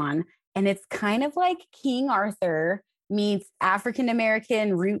Tracy Dion. And it's kind of like King Arthur meets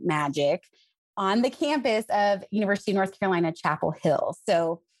African-American root magic on the campus of University of North Carolina, Chapel Hill.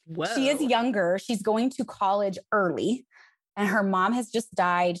 So she is younger. She's going to college early and her mom has just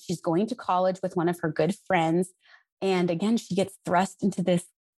died. She's going to college with one of her good friends. And again, she gets thrust into this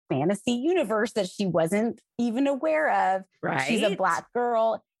fantasy universe that she wasn't even aware of. Right. She's a Black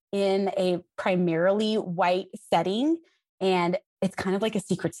girl in a primarily white setting. And it's kind of like a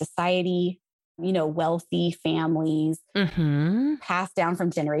secret society, wealthy families passed down from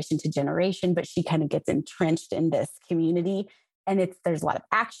generation to generation, but she kind of gets entrenched in this community. And there's a lot of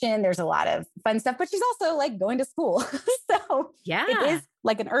action. There's a lot of fun stuff, but she's also like going to school. So it is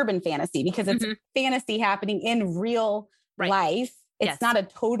like an urban fantasy because it's fantasy happening in real life. It's not a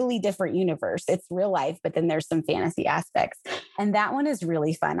totally different universe. It's real life, but then there's some fantasy aspects. And that one is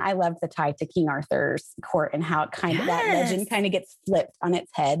really fun. I love the tie to King Arthur's court and how it kind of that legend kind of gets flipped on its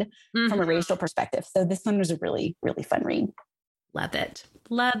head from a racial perspective. So this one was a really, really fun read. Love it.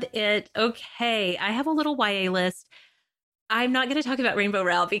 Love it. Okay. I have a little YA list. I'm not going to talk about Rainbow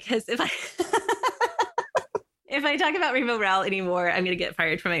Rowell because if I talk about Rainbow Rowell anymore, I'm going to get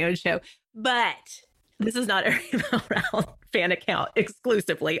fired from my own show. But this is not a Rainbow Rowell fan account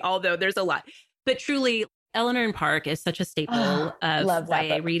exclusively, although there's a lot. But truly, Eleanor and Park is such a staple of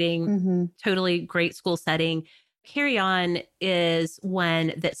YA reading. Totally great school setting. Carry On is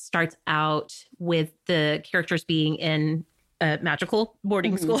one that starts out with the characters being in a magical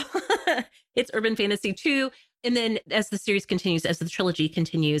boarding school. It's urban fantasy too. And then as the series continues, as the trilogy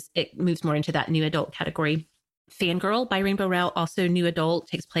continues, it moves more into that new adult category. Fangirl by Rainbow Rowell, also new adult,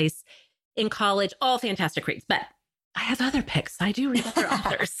 takes place in college. All fantastic reads. But I have other picks. I do read other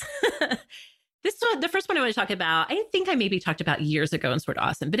authors. This one, the first one I want to talk about, I think I maybe talked about years ago in Sword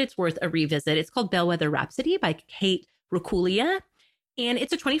Awesome, but it's worth a revisit. It's called Bellwether Rhapsody by Kate Rukulia. And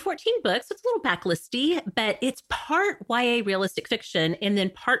it's a 2014 book, so it's a little backlisty, but it's part YA realistic fiction and then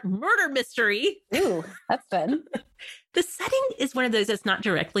part murder mystery. Ooh, that's fun. The setting is one of those that's not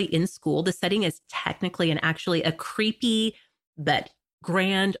directly in school. The setting is technically and actually a creepy but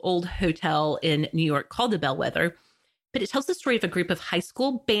grand old hotel in New York called the Bellwether. But it tells the story of a group of high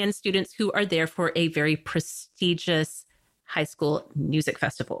school band students who are there for a very prestigious high school music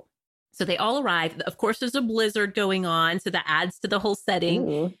festival. So they all arrive. Of course, there's a blizzard going on, so that adds to the whole setting.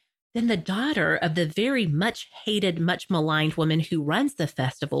 Ooh. Then the daughter of the very much hated, much maligned woman who runs the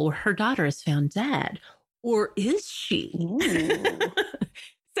festival, her daughter is found dead. Or is she?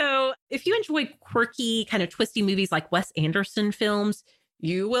 So if you enjoy quirky, kind of twisty movies like Wes Anderson films,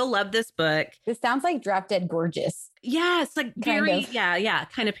 you will love this book. This sounds like Drop Dead Gorgeous. Yeah, it's like very,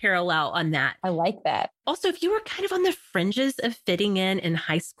 kind of parallel on that. I like that. Also, if you were kind of on the fringes of fitting in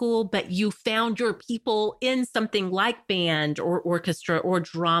high school, but you found your people in something like band or orchestra or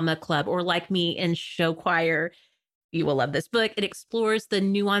drama club, or like me in show choir, you will love this book. It explores the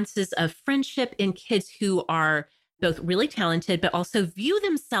nuances of friendship in kids who are both really talented, but also view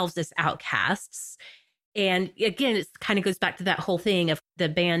themselves as outcasts. And again, it kind of goes back to that whole thing of the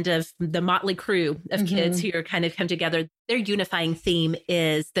band of the motley crew of kids who are kind of come together. Their unifying theme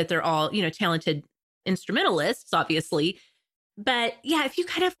is that they're all, talented instrumentalists, obviously. But yeah, if you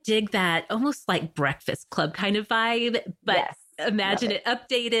kind of dig that almost like Breakfast Club kind of vibe, but imagine it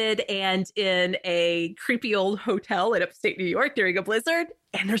updated and in a creepy old hotel in upstate New York during a blizzard,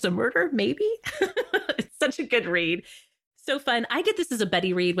 and there's a murder, maybe. It's such a good read. So fun. I did this as a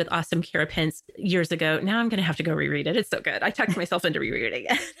buddy read with Awesome Carapence years ago. Now I'm going to have to go reread it. It's so good. I talked myself into rereading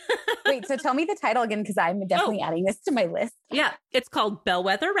it. Wait, so tell me the title again, because I'm definitely adding this to my list. Yeah, it's called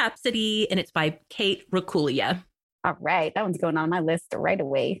Bellwether Rhapsody, and it's by Kate Rakulia. All right. That one's going on my list right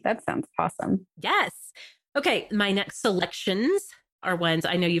away. That sounds awesome. Yes. Okay. My next selections are ones,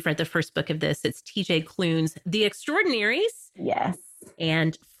 I know you've read the first book of this. It's TJ Klune's The Extraordinaries. Yes.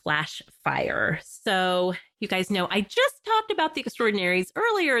 And Flash Fire. So you guys know I just talked about The Extraordinaries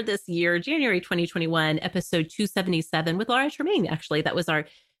earlier this year, January 2021, episode 277 with Laura Tremaine, actually. That was our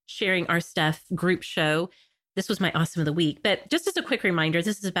Sharing Our Stuff group show. This was my Awesome of the Week. But just as a quick reminder,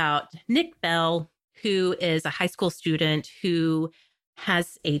 this is about Nick Bell, who is a high school student who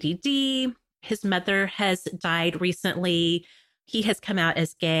has ADD. His mother has died recently. He has come out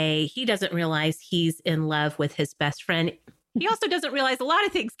as gay. He doesn't realize he's in love with his best friend. He also doesn't realize a lot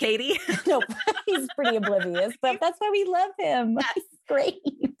of things, Katie. Nope. He's pretty oblivious, but that's why we love him. That's great.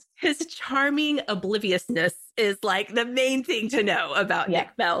 His charming obliviousness is like the main thing to know about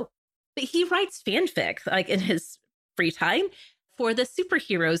Nick Bell. But he writes fanfic like in his free time for the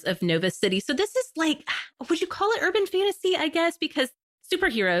superheroes of Nova City. So this is like, would you call it urban fantasy, I guess? Because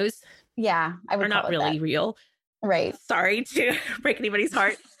superheroes I would are not really real. Right. Sorry to break anybody's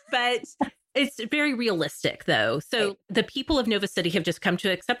heart, but it's very realistic, though. So the people of Nova City have just come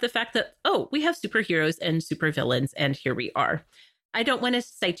to accept the fact that, we have superheroes and supervillains, and here we are. I don't want to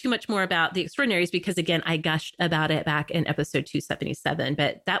say too much more about The Extraordinaries because, again, I gushed about it back in episode 277,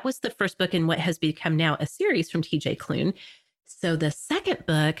 but that was the first book in what has become now a series from TJ Klune. So the second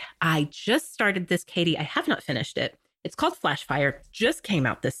book, I just started this, Katie. I have not finished it. It's called Flash Fire, just came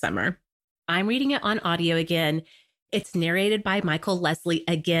out this summer. I'm reading it on audio again. It's narrated by Michael Leslie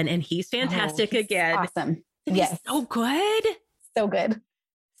again, and he's fantastic he's again. Awesome. Yes. So good. So good.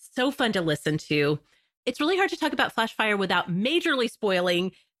 So fun to listen to. It's really hard to talk about Flash Fire without majorly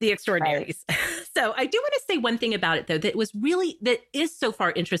spoiling The Extraordinaries. Right. So I do want to say one thing about it, though, that is so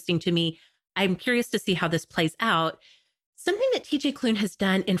far interesting to me. I'm curious to see how this plays out. Something that TJ Klune has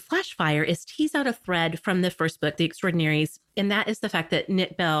done in Flash Fire is tease out a thread from the first book, The Extraordinaries, and that is the fact that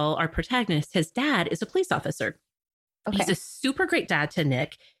Nick Bell, our protagonist, his dad is a police officer. Okay. He's a super great dad to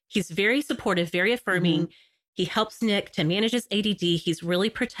Nick. He's very supportive, very affirming. He helps Nick to manage his ADD. He's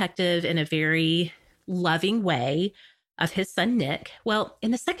really protective in a very loving way of his son, Nick. Well, in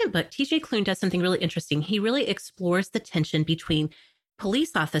the second book, TJ Klune does something really interesting. He really explores the tension between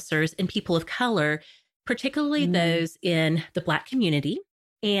police officers and people of color, particularly those in the Black community.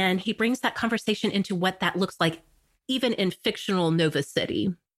 And he brings that conversation into what that looks like, even in fictional Nova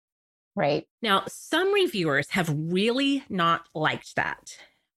City. Right. Now, some reviewers have really not liked that.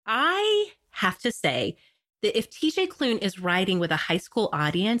 I have to say that if TJ Klune is writing with a high school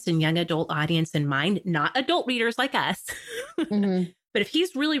audience and young adult audience in mind, not adult readers like us, but if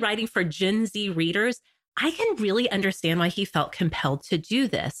he's really writing for Gen Z readers, I can really understand why he felt compelled to do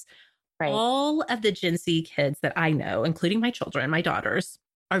this. Right. All of the Gen Z kids that I know, including my children, my daughters,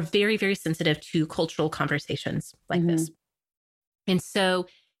 are very, very sensitive to cultural conversations like this. And so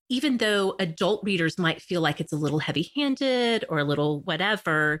even though adult readers might feel like it's a little heavy-handed or a little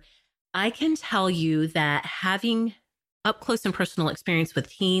whatever, I can tell you that having up close and personal experience with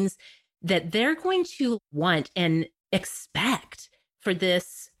teens, that they're going to want and expect for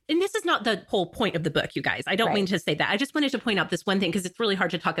this. And this is not the whole point of the book, you guys. I don't mean to say that. I just wanted to point out this one thing because it's really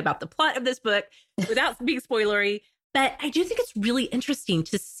hard to talk about the plot of this book without being spoilery. But I do think it's really interesting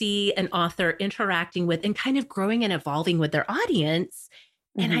to see an author interacting with and kind of growing and evolving with their audience.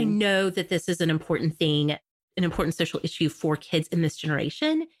 And I know that this is an important thing, an important social issue for kids in this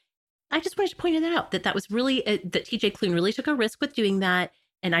generation. I just wanted to point that out, that was really, that TJ Klune really took a risk with doing that.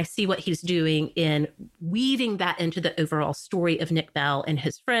 And I see what he's doing in weaving that into the overall story of Nick Bell and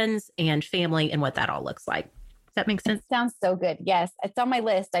his friends and family and what that all looks like. Does that make sense? It sounds so good. Yes. It's on my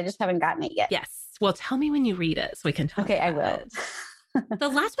list. I just haven't gotten it yet. Yes. Well, tell me when you read it so we can talk about I will. It. The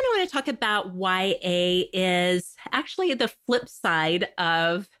last one I want to talk about, YA, is actually the flip side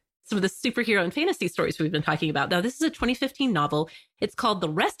of some of the superhero and fantasy stories we've been talking about. Now, this is a 2015 novel. It's called The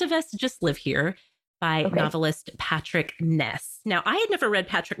Rest of Us Just Live Here by novelist Patrick Ness. Now, I had never read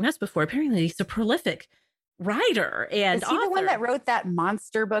Patrick Ness before. Apparently, he's a prolific writer and Is he author. the one that wrote that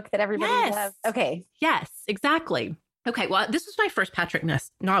monster book that everybody loves? Okay. Yes, exactly. Okay, well, this was my first Patrick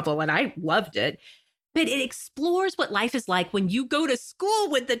Ness novel, and I loved it. But it explores what life is like when you go to school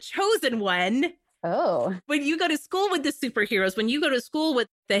with the chosen one. Oh. When you go to school with the superheroes, when you go to school with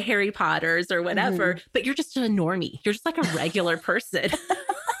the Harry Potters or whatever, but you're just a normie. You're just like a regular person.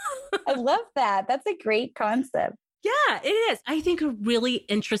 I love that. That's a great concept. Yeah, it is. I think a really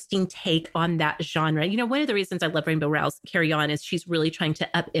interesting take on that genre. You know, one of the reasons I love Rainbow Rowell's Carry On is she's really trying to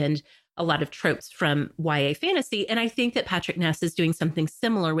upend a lot of tropes from YA fantasy. And I think that Patrick Ness is doing something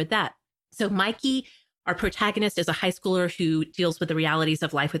similar with that. So Mikey, our protagonist, is a high schooler who deals with the realities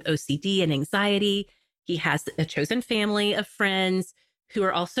of life with OCD and anxiety. He has a chosen family of friends who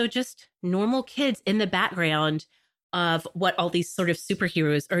are also just normal kids in the background of what all these sort of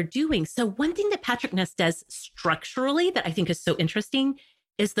superheroes are doing. So one thing that Patrick Ness does structurally that I think is so interesting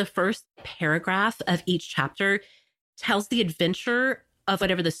is the first paragraph of each chapter tells the adventure of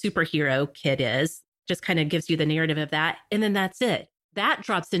whatever the superhero kid is, just kind of gives you the narrative of that. And then that's it. That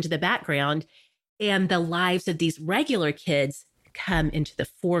drops into the background and the lives of these regular kids come into the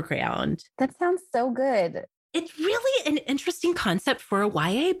foreground. That sounds so good. It's really an interesting concept for a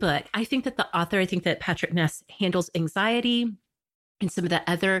YA book. I think that I think that Patrick Ness handles anxiety and some of the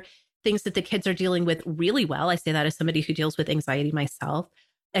other things that the kids are dealing with really well. I say that as somebody who deals with anxiety myself.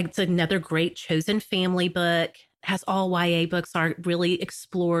 It's another great chosen family book, as all YA books are, really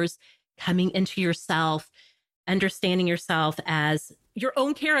explores coming into yourself, understanding yourself as your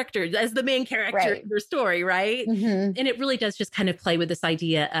own character, as the main character of your story, right? And it really does just kind of play with this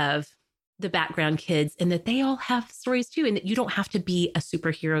idea of the background kids and that they all have stories too, and that you don't have to be a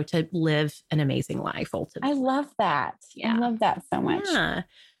superhero to live an amazing life ultimately. I love that. Yeah. I love that so much. Yeah.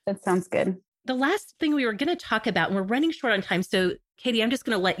 That sounds good. The last thing we were going to talk about, and we're running short on time. So Katie, I'm just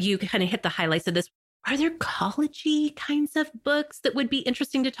going to let you kind of hit the highlights of this. Are there college-y kinds of books that would be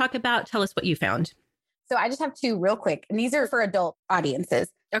interesting to talk about? Tell us what you found. So I just have two real quick, and these are for adult audiences.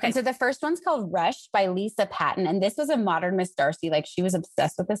 Okay. And so the first one's called Rush by Lisa Patton. And this was a modern Miss Darcy. Like, she was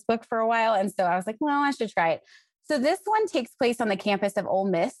obsessed with this book for a while. And so I was like, well, I should try it. So this one takes place on the campus of Ole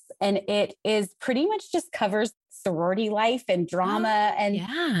Miss, and it is pretty much just covers sorority life and drama and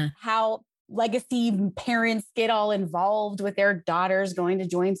how legacy parents get all involved with their daughters going to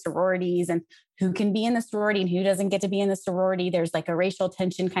join sororities and who can be in the sorority and who doesn't get to be in the sorority. There's like a racial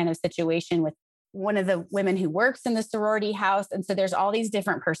tension kind of situation with one of the women who works in the sorority house. And so there's all these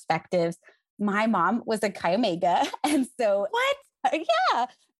different perspectives. My mom was a Chi Omega. And so what? Yeah,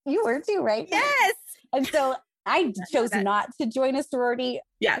 you were too, right? Yes. And so I chose not to join a sorority.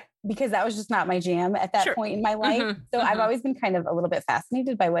 Yeah. Because that was just not my jam at that point in my life. So I've always been kind of a little bit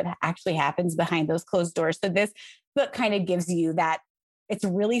fascinated by what actually happens behind those closed doors. So this book kind of gives you that it's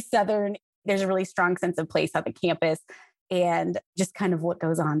really Southern. There's a really strong sense of place on the campus and just kind of what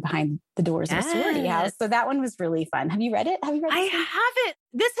goes on behind the doors of a sorority house. So that one was really fun. Have you read it? I haven't.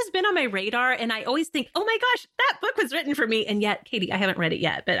 This has been on my radar and I always think, oh my gosh, that book was written for me. And yet, Katie, I haven't read it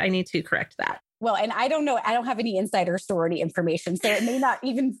yet, but I need to correct that. Well, and I don't know, I don't have any insider sorority information, so it may not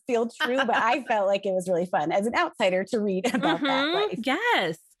even feel true, but I felt like it was really fun as an outsider to read about that life.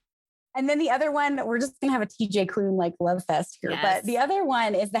 Yes. And then the other one, we're just going to have a TJ Klune like love fest here. Yes. But the other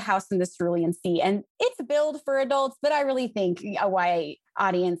one is The House in the Cerulean Sea. And it's billed for adults, but I really think a YA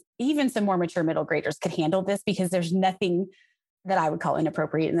audience, even some more mature middle graders, could handle this because there's nothing that I would call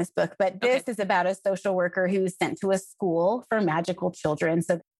inappropriate in this book. But this is about a social worker who's sent to a school for magical children.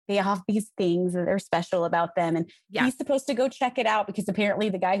 So they have these things that are special about them. And he's supposed to go check it out because apparently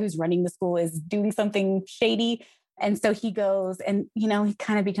the guy who's running the school is doing something shady. And so he goes and, you know, he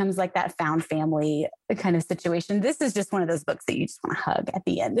kind of becomes like that found family kind of situation. This is just one of those books that you just want to hug at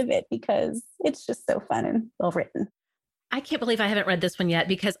the end of it because it's just so fun and well written. I can't believe I haven't read this one yet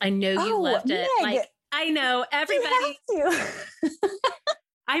because I know you loved it. Meg, like, I know everybody.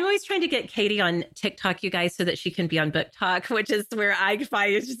 I'm always trying to get Katie on TikTok, you guys, so that she can be on Book Talk, which is where I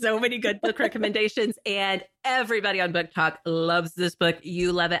find so many good book recommendations. And everybody on Book Talk loves this book.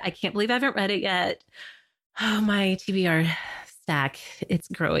 You love it. I can't believe I haven't read it yet. Oh, my TBR stack. It's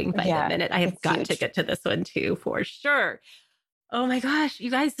growing by the minute. I have got to get to this one too, for sure. Oh my gosh,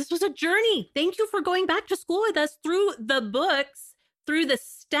 you guys, this was a journey. Thank you for going back to school with us through the books, through the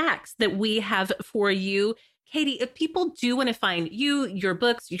stacks that we have for you. Katie, if people do want to find you, your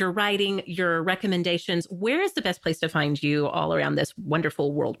books, your writing, your recommendations, where is the best place to find you all around this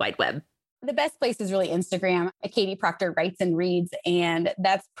wonderful World Wide Web? The best place is really Instagram. Katie Proctor writes and reads, and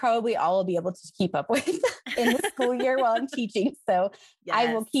that's probably all I'll be able to keep up with in the school year while I'm teaching. So yes.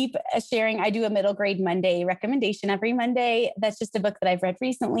 I will keep sharing. I do a middle grade Monday recommendation every Monday. That's just a book that I've read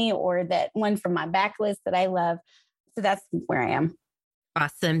recently or that one from my backlist that I love. So that's where I am.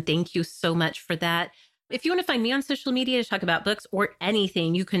 Awesome. Thank you so much for that. If you want to find me on social media to talk about books or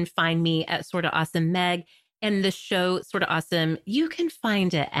anything, you can find me at Sorta Awesome Meg. And the show, Sorta Awesome, you can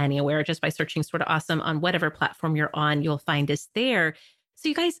find it anywhere just by searching Sorta Awesome on whatever platform you're on. You'll find us there. So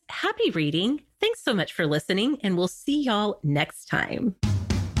you guys, happy reading. Thanks so much for listening, and we'll see y'all next time.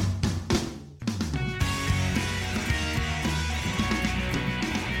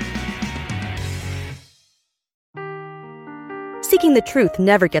 Seeking the truth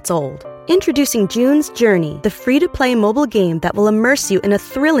never gets old. Introducing June's Journey, the free-to-play mobile game that will immerse you in a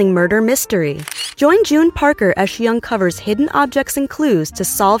thrilling murder mystery. Join June Parker as she uncovers hidden objects and clues to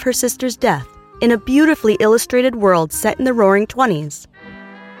solve her sister's death in a beautifully illustrated world set in the Roaring '20s.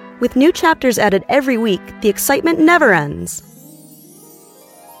 With new chapters added every week, the excitement never ends.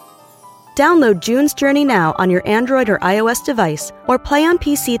 Download June's Journey now on your Android or iOS device or play on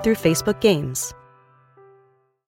PC through Facebook Games.